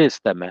of the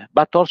system,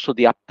 but also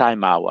the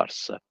uptime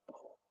hours.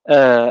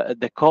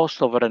 The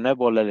cost of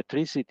renewable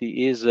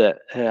electricity is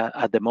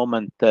at the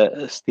moment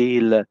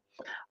still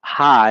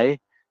high.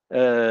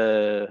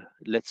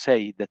 Let's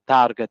say the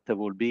target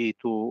will be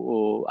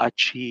to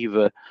achieve,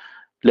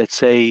 let's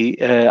say,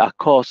 a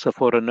cost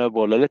for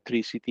renewable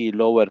electricity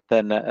lower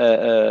than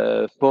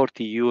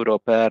 40 euro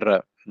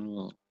per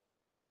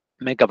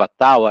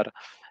megawatt hour.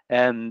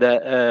 And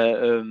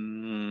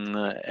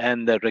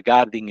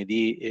regarding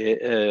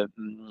the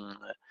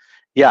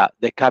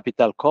the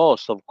capital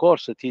cost, of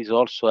course, it is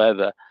also have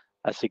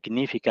a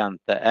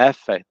significant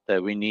effect.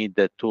 We need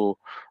to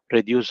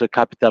reduce the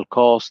capital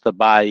cost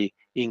by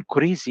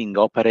increasing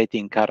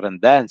operating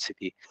current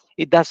density.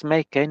 It doesn't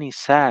make any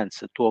sense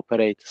to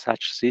operate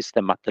such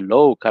system at a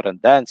low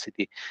current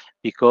density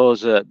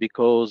because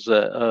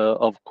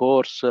of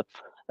course,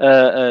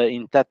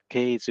 in that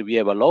case, we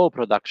have a low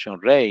production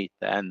rate,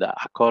 and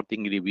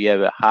accordingly, we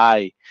have a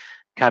high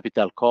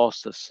capital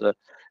costs.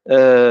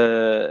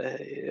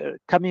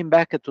 Coming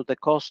back to the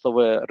cost of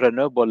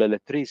renewable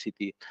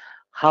electricity,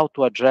 how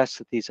to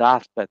address this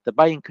aspect?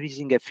 By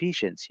increasing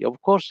efficiency. Of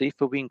course, if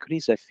we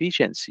increase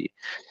efficiency,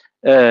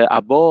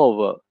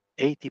 above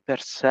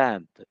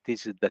 80%,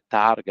 this is the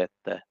target,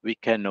 we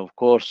can, of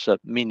course,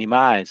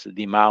 minimize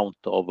the amount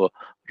of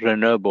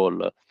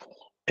renewable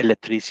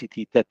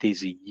electricity that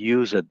is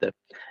used.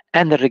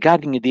 And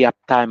regarding the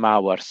uptime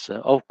hours,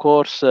 of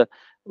course,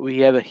 we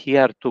have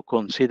here to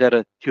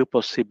consider two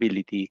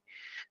possibilities,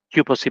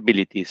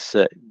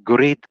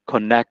 grid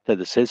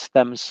connected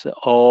systems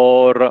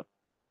or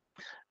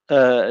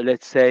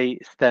let's say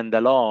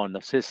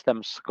standalone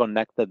systems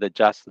connected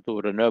just to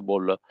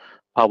renewable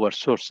power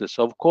sources.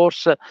 Of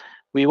course,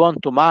 we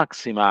want to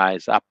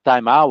maximize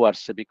uptime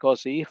hours,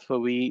 because if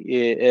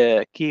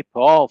we keep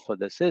off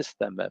the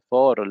system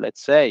for,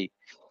 let's say,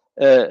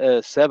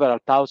 several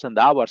thousand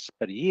hours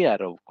per year,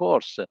 of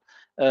course,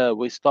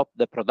 we stop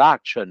the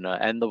production,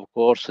 and of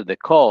course the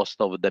cost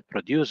of the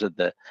produced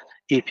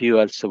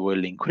e-fuels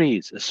will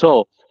increase.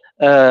 So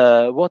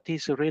what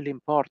is really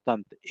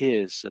important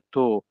is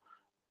to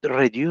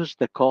reduce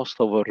the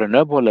cost of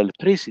renewable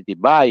electricity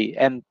by,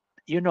 and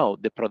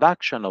the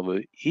production of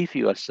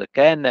e-fuels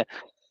can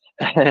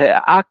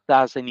act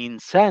as an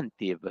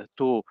incentive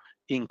to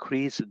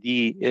increase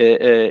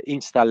the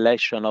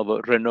installation of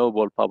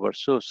renewable power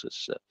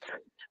sources.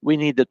 We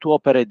need to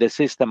operate the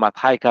system at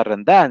high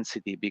current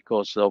density,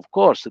 because of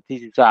course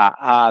this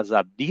has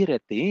a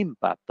direct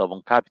impact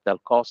on capital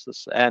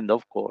costs, and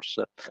of course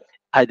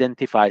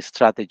identify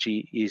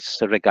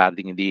strategies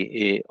regarding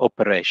the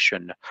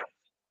operation.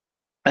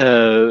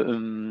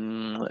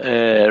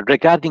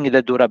 Regarding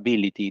the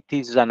durability,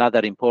 this is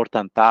another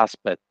important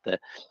aspect.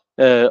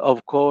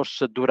 Of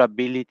course,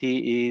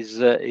 durability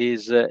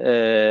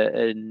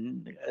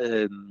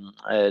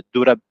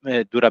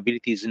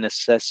durability is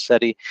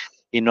necessary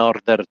in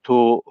order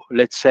to,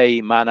 let's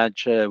say,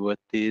 manage what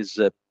is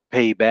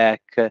payback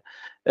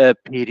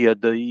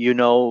period.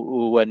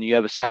 When you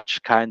have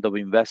such kind of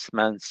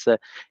investments,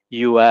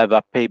 you have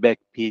a payback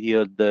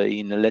period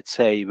in, let's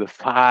say,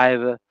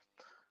 5-8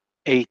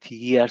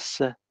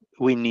 years.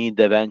 We need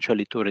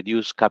eventually to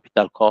reduce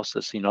capital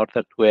costs in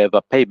order to have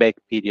a payback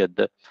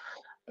period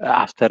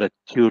after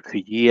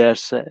 2-3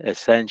 years,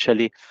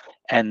 essentially,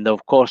 and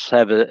of course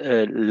have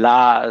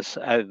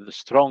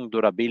strong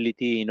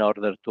durability in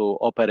order to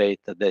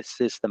operate the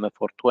system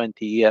for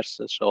 20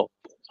 years. So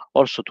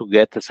also to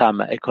get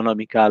some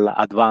economical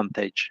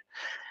advantage.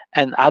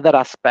 And other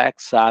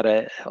aspects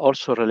are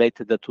also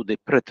related to the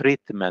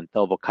pretreatment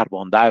of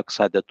carbon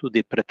dioxide, to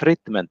the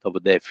pretreatment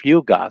of the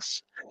flue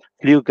gas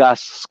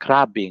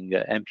scrubbing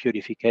and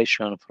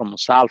purification from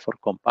sulfur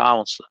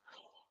compounds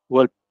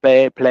will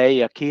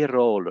play a key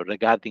role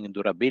regarding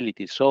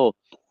durability. So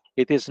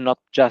it is not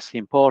just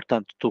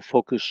important to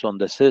focus on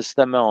the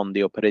system, on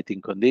the operating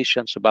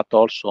conditions, but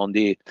also on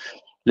the,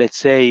 let's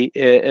say,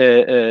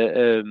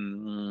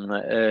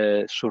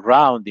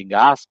 surrounding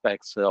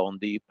aspects, on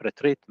the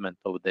pretreatment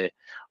of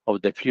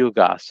the flue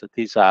gas.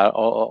 These are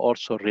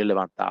also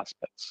relevant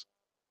aspects.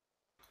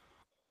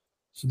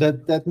 So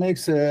that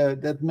makes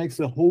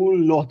a whole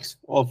lot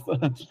of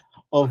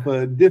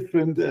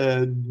different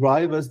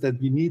drivers that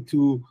we need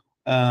to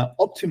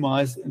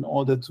optimize in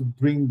order to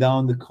bring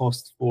down the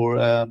cost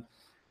for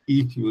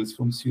e-fuels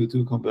from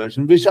CO2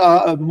 conversion, which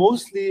are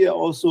mostly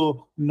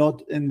also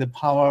not in the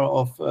power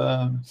of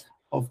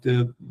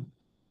the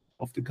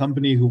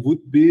company who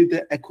would build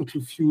the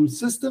eco-to-fuel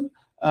system,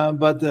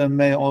 but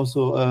may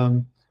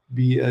also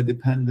be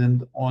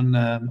dependent on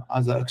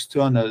other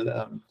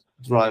external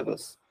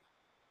drivers.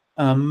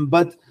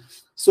 But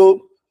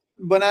so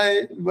when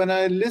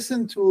I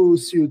listen to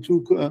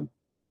CO2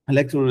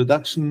 electro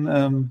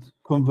reduction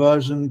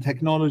conversion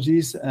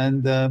technologies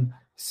and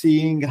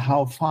seeing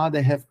how far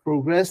they have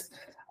progressed,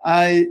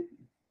 I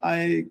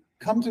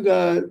come to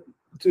the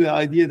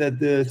idea that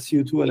the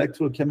CO2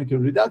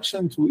 electrochemical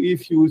reduction to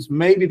e-fuels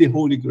may be the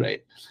holy grail,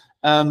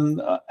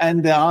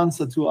 and the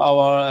answer to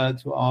our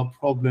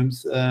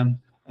problems,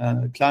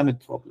 climate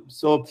problems.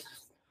 So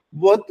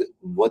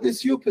what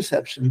is your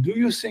perception? Do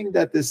you think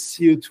that the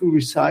CO2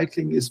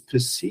 recycling is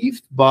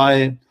perceived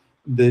by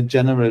the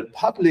general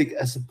public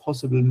as a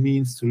possible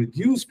means to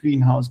reduce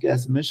greenhouse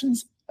gas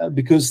emissions?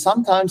 Because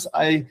sometimes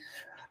I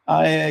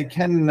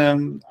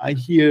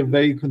hear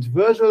very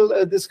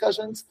controversial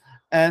discussions,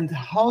 and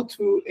how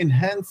to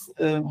enhance,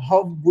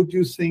 how would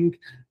you think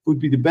would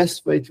be the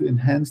best way to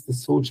enhance the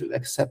social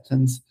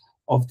acceptance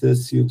of the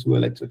CO2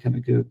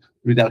 electrochemical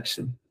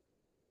reduction?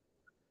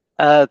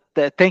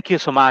 Thank you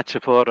so much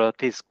for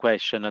this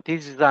question.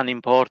 This is an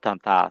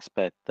important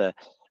aspect.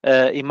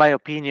 In my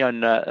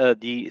opinion,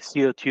 the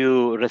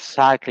CO2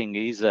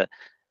 recycling is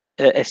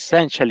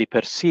essentially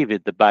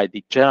perceived by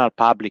the general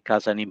public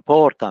as an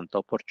important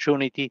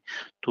opportunity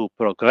to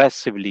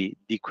progressively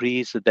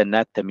decrease the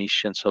net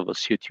emissions of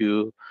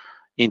CO2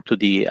 into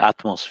the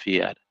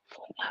atmosphere.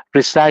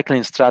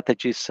 Recycling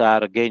strategies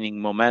are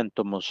gaining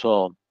momentum,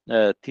 so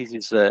this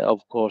is,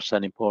 of course,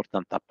 an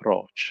important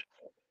approach.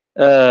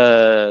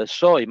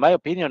 So, in my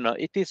opinion,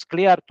 it is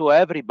clear to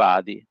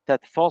everybody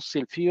that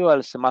fossil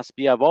fuels must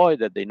be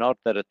avoided in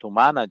order to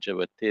manage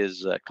with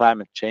these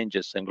climate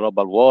changes and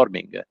global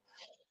warming.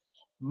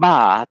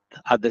 But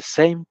at the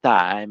same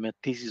time,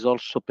 this is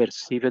also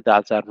perceived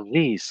as a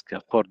risk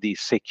for the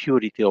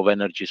security of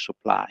energy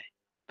supply.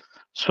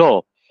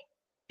 So,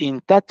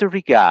 in that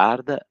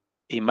regard,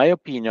 in my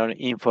opinion,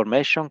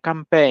 information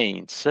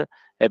campaigns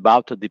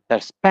about the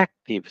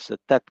perspectives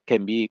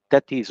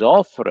that is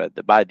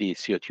offered by the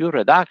CO2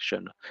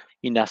 reduction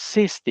in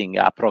assisting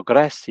a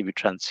progressive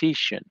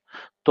transition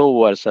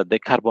towards a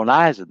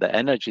decarbonized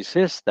energy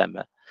system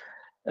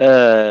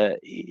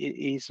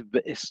is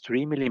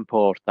extremely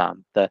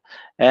important.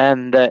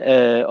 And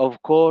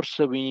of course,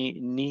 we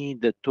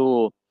need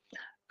to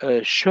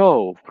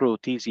show through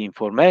this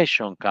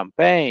information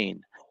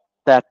campaign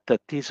that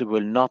this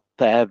will not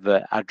have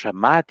a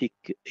dramatic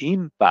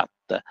impact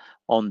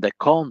on the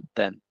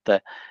content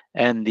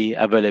and the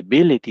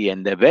availability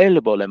and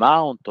available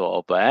amount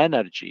of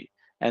energy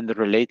and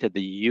related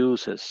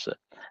uses.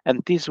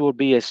 And this will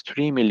be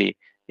extremely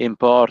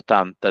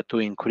important to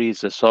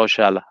increase the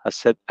social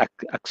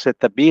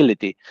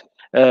acceptability.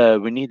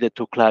 We needed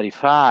to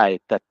clarify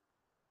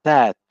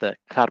that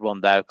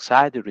carbon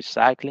dioxide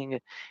recycling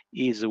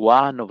is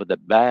one of the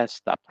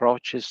best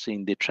approaches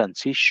in the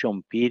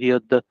transition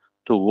period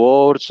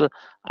towards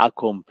a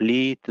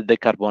complete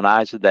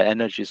decarbonized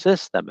energy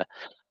system.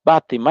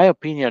 But in my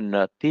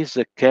opinion, this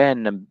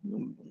can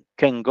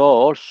go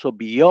also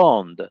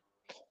beyond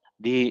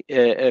the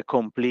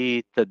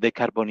complete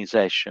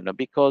decarbonization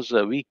because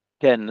we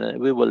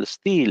will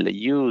still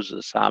use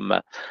some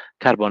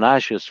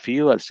carbonaceous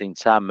fuels in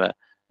some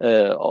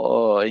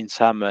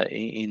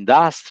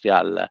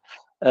industrial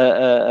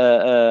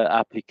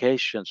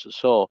applications.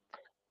 So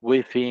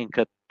we think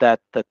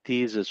that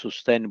this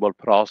sustainable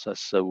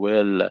process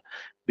will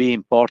be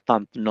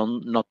important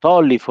not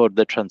only for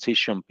the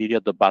transition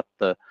period, but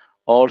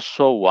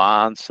also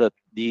once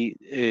the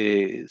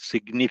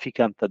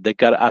significant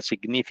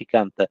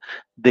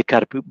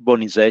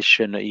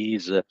decarbonization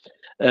is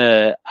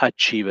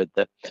achieved.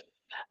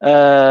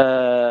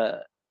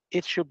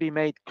 It should be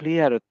made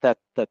clear that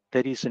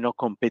there is no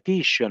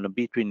competition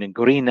between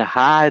green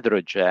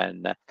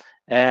hydrogen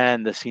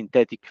and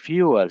synthetic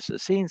fuels,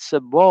 since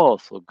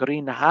both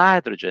green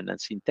hydrogen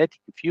and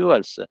synthetic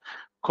fuels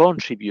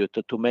contribute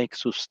to make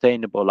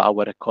sustainable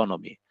our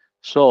economy.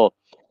 So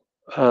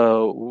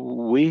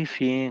we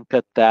think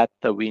that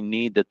we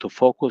need to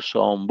focus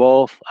on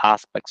both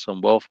aspects,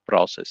 on both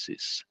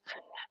processes.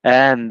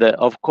 And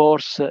of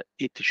course,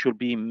 it should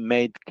be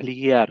made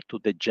clear to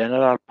the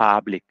general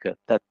public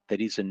that there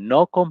is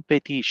no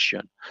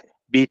competition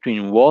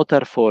between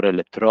water for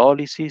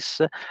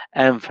electrolysis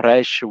and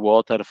fresh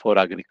water for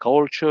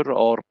agriculture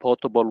or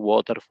potable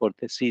water for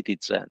the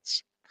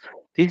citizens.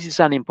 This is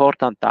an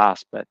important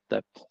aspect.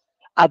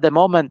 At the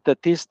moment,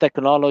 this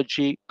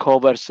technology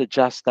covers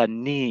just a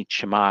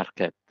niche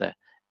market.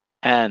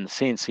 And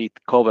since it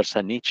covers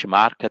a niche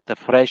market,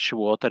 fresh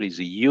water is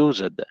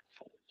used.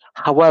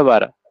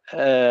 However,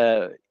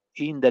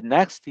 in the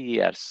next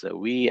years,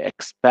 we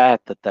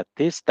expect that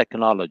this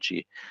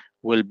technology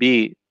will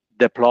be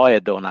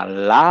deployed on a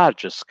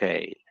large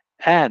scale.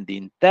 And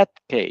in that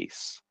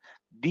case,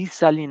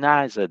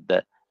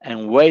 desalinized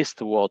and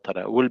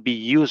wastewater will be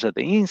used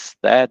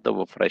instead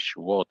of fresh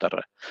water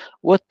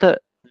with the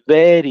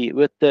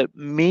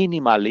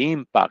minimal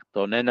impact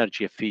on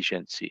energy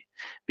efficiency,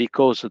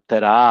 because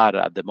there are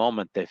at the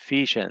moment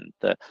efficient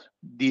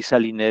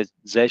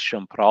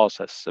desalinization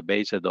process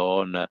based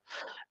on,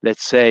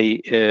 let's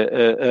say,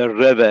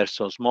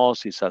 reverse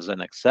osmosis as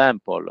an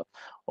example,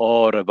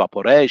 or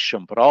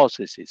evaporation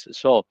processes.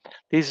 So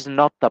this is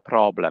not a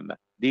problem.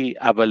 The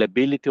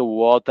availability of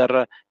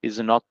water is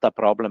not a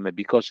problem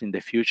because in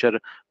the future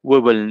we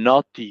will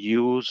not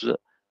use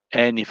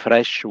any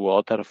fresh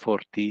water for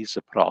this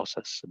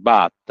process,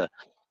 but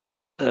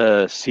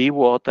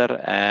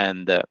seawater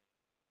and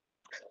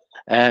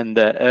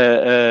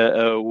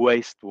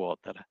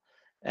wastewater.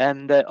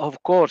 And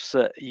of course,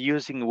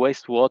 using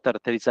wastewater,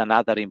 there is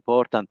another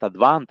important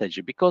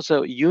advantage because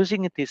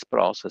using this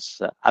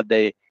process at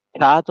the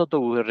cathode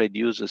will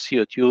reduce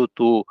CO2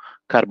 to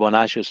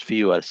carbonaceous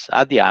fuels.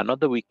 At the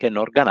anode, we can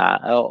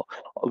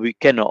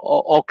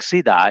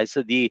oxidize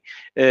the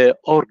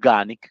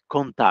organic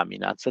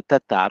contaminants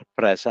that are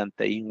present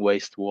in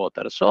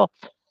wastewater. So,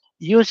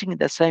 using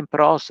the same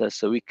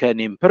process, we can,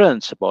 in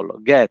principle,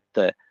 get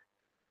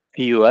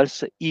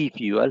fuels,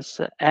 e-fuels,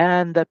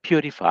 and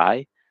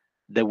purify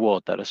the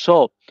water.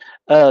 So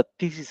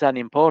this is an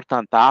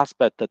important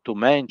aspect to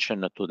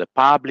mention to the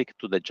public,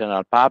 to the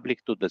general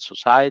public, to the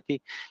society.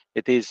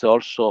 It is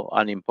also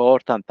an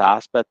important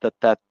aspect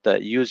that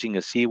using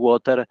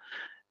seawater,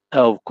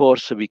 of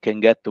course, we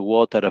can get the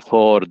water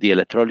for the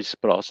electrolysis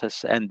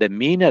process and the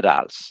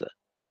minerals,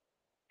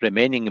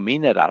 remaining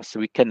minerals.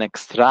 We can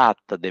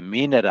extract the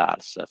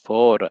minerals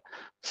for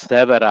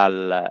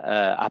several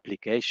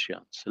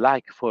applications,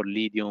 like for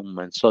lithium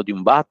and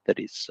sodium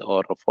batteries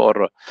or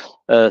for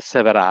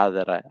several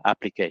other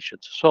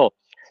applications. So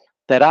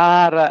there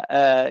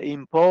are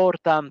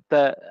important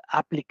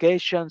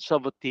applications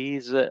of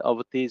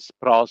this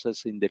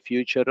process in the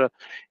future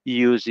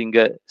using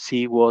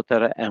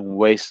seawater and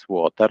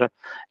wastewater,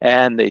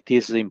 and it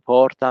is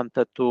important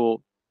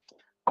to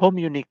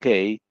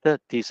communicate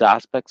these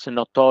aspects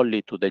not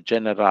only to the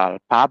general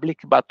public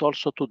but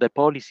also to the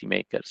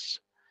policymakers,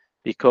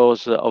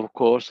 because of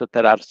course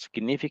there are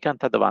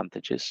significant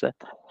advantages,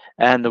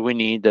 and we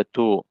need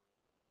to,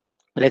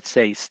 let's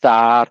say,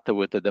 start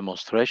with the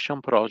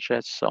demonstration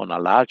projects on a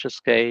large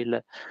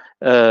scale,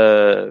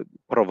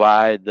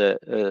 provide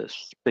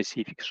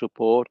specific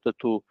support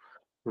to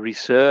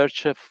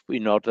research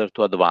in order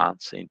to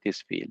advance in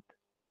this field.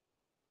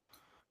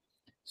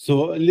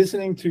 So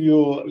listening to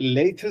your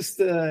latest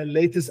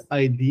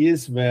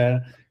ideas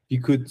where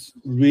you could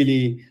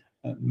really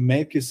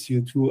make a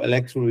CO2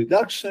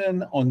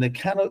 electroreduction on the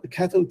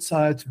cathode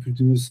side to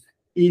produce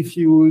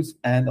e-fuels,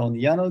 and on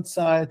the anode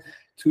side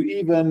to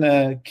even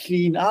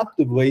clean up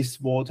the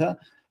wastewater,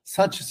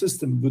 such a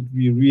system would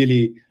be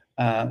really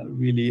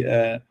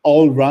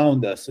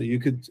all-rounder. So you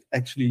could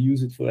actually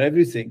use it for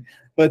everything.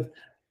 But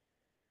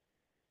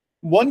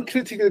one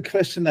critical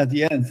question at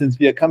the end, since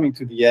we are coming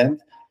to the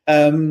end,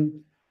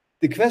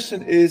 the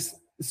question is,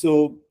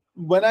 so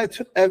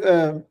whenever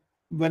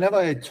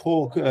I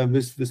talk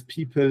with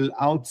people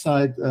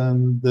outside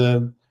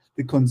the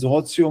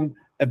consortium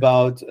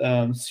about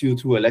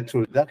CO2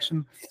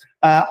 electroreduction,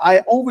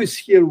 I always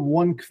hear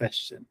one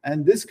question,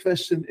 and this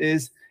question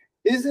is,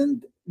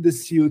 isn't the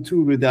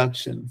CO2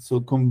 reduction, so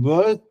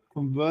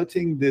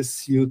converting the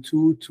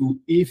CO2 to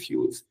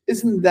e-fuels,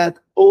 isn't that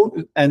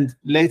and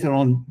later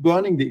on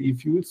burning the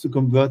e-fuels to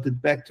convert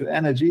it back to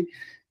energy,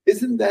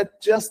 isn't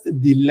that just a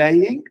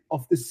delaying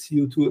of the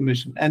CO2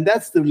 emission? And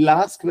that's the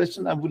last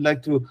question I would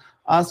like to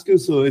ask you.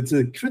 So it's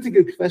a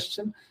critical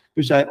question,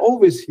 which I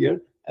always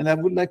hear, and I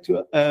would like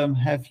to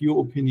have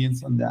your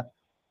opinions on that.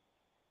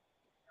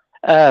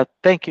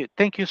 Thank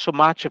you so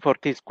much for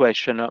this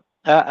question.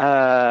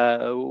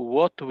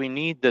 What we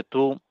need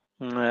to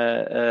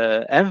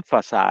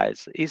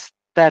emphasize is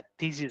that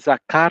this is a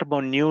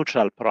carbon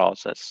neutral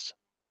process,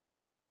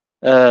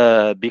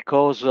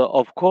 because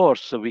of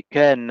course we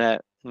can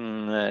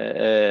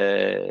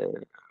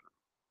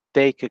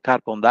take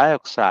carbon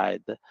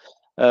dioxide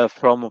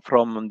from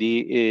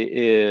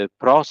the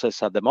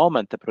process at the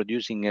moment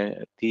producing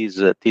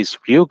this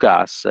flue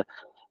gas,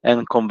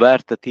 and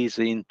convert this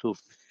into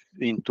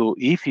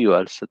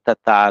e-fuels that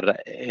are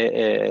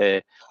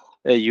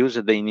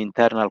used in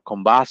internal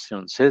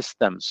combustion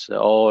systems,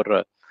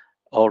 or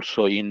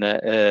also in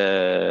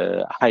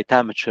high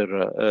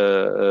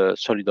temperature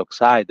solid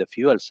oxide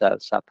fuel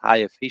cells at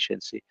high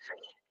efficiency.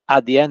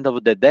 At the end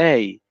of the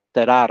day,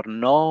 there are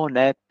no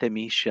net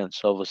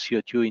emissions of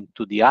CO2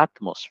 into the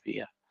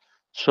atmosphere.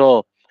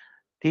 So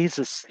this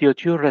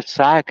CO2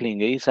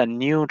 recycling is a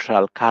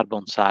neutral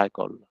carbon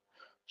cycle.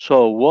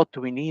 So what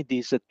we need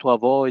is to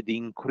avoid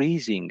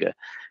increasing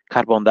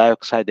carbon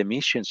dioxide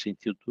emissions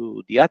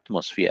into the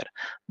atmosphere.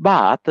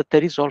 But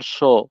there is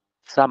also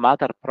some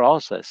other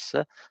process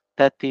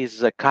that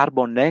is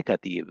carbon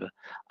negative.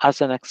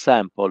 As an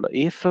example,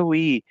 if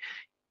we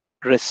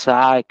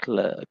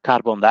recycle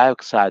carbon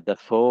dioxide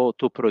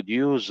to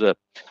produce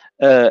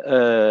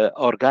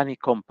organic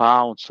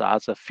compounds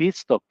as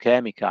feedstock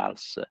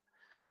chemicals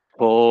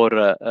for,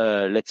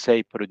 let's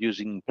say,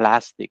 producing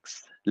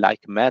plastics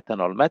like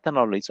methanol.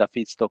 Methanol is a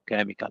feedstock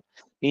chemical.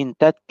 In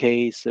that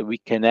case, we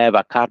can have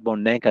a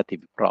carbon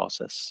negative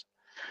process.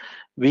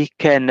 We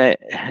can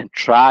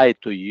try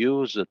to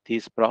use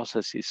these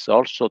processes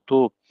also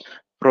to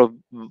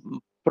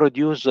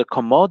produce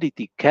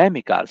commodity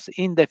chemicals.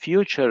 In the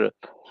future,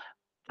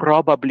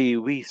 probably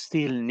we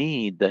still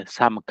need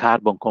some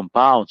carbon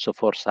compounds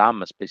for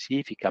some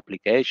specific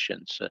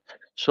applications.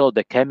 So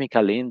the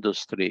chemical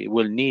industry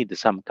will need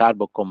some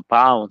carbon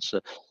compounds,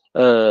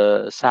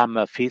 some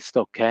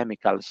feedstock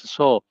chemicals.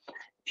 So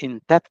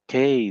in that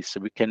case,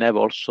 we can have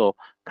also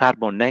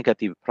carbon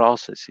negative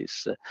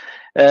processes.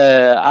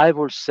 I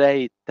will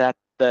say that,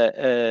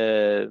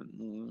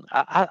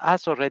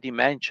 as already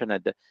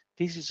mentioned,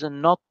 this is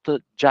not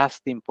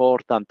just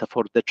important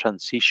for the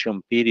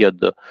transition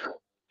period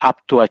up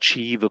to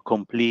achieve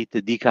complete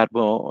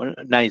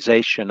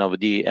decarbonization of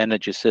the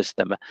energy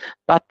system,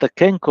 but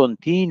can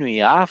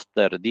continue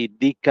after the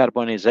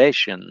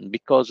decarbonization,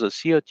 because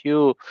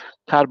CO2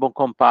 carbon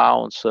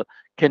compounds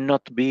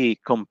cannot be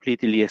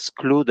completely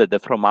excluded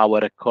from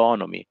our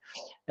economy.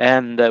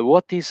 And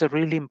what is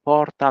really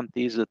important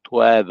is to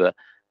have a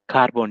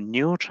carbon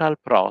neutral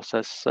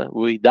process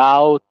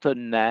without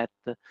net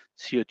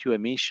CO2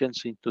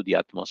 emissions into the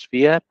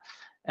atmosphere.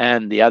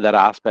 And the other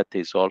aspect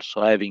is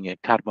also having a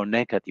carbon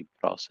negative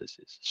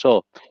processes.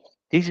 So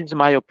this is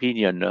my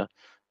opinion.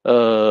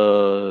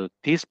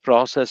 This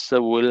process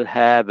will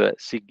have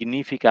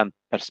significant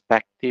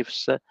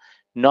perspectives,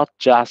 not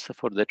just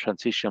for the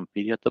transition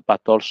period,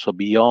 but also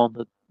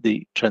beyond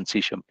the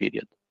transition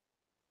period.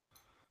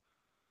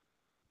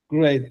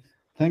 Great.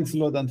 Thanks a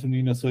lot,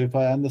 Antonino. So if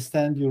I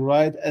understand you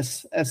right,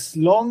 as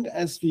long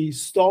as we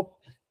stop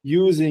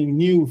using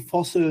new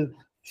fossil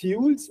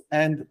fuels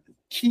and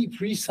keep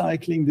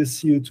recycling the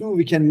CO2,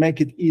 we can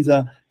make it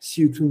either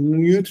CO2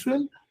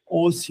 neutral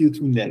or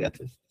CO2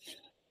 negative.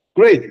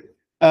 Great.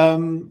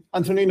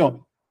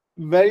 Antonino,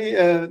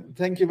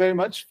 thank you very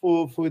much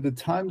for the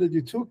time that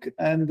you took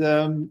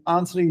and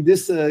answering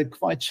this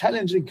quite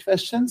challenging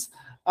questions.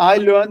 I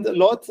learned a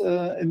lot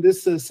in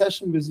this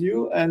session with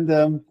you,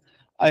 and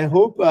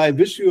I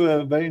wish you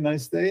a very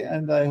nice day,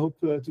 and I hope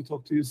to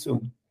talk to you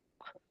soon.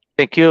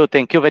 Thank you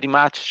very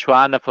much,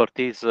 Xuan, for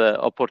this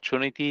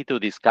opportunity to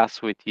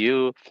discuss with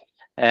you,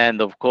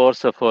 and of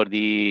course for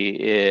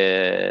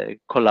the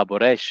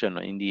collaboration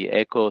in the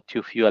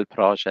Eco2 Fuel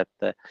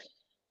project.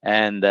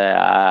 And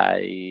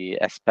I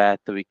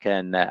expect we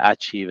can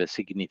achieve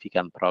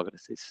significant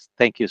progresses.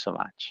 Thank you so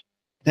much.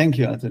 Thank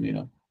you,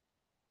 Antonino.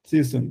 See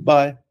you soon.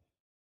 Bye.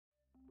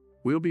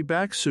 We'll be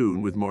back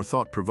soon with more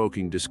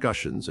thought-provoking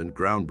discussions and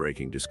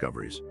groundbreaking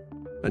discoveries.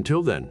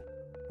 Until then,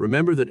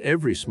 remember that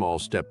every small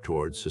step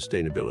towards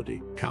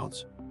sustainability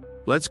counts.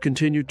 Let's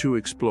continue to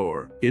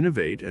explore,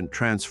 innovate, and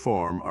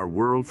transform our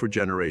world for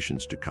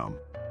generations to come.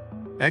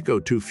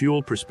 Eco2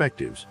 Fuel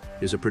Perspectives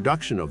is a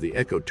production of the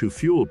Eco2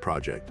 Fuel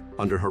project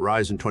under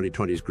Horizon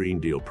 2020's Green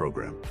Deal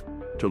program.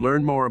 To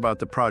learn more about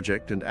the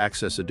project and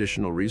access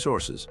additional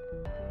resources,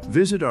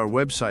 visit our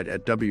website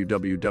at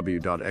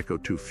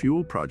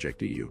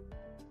www.eco2fuelproject.eu.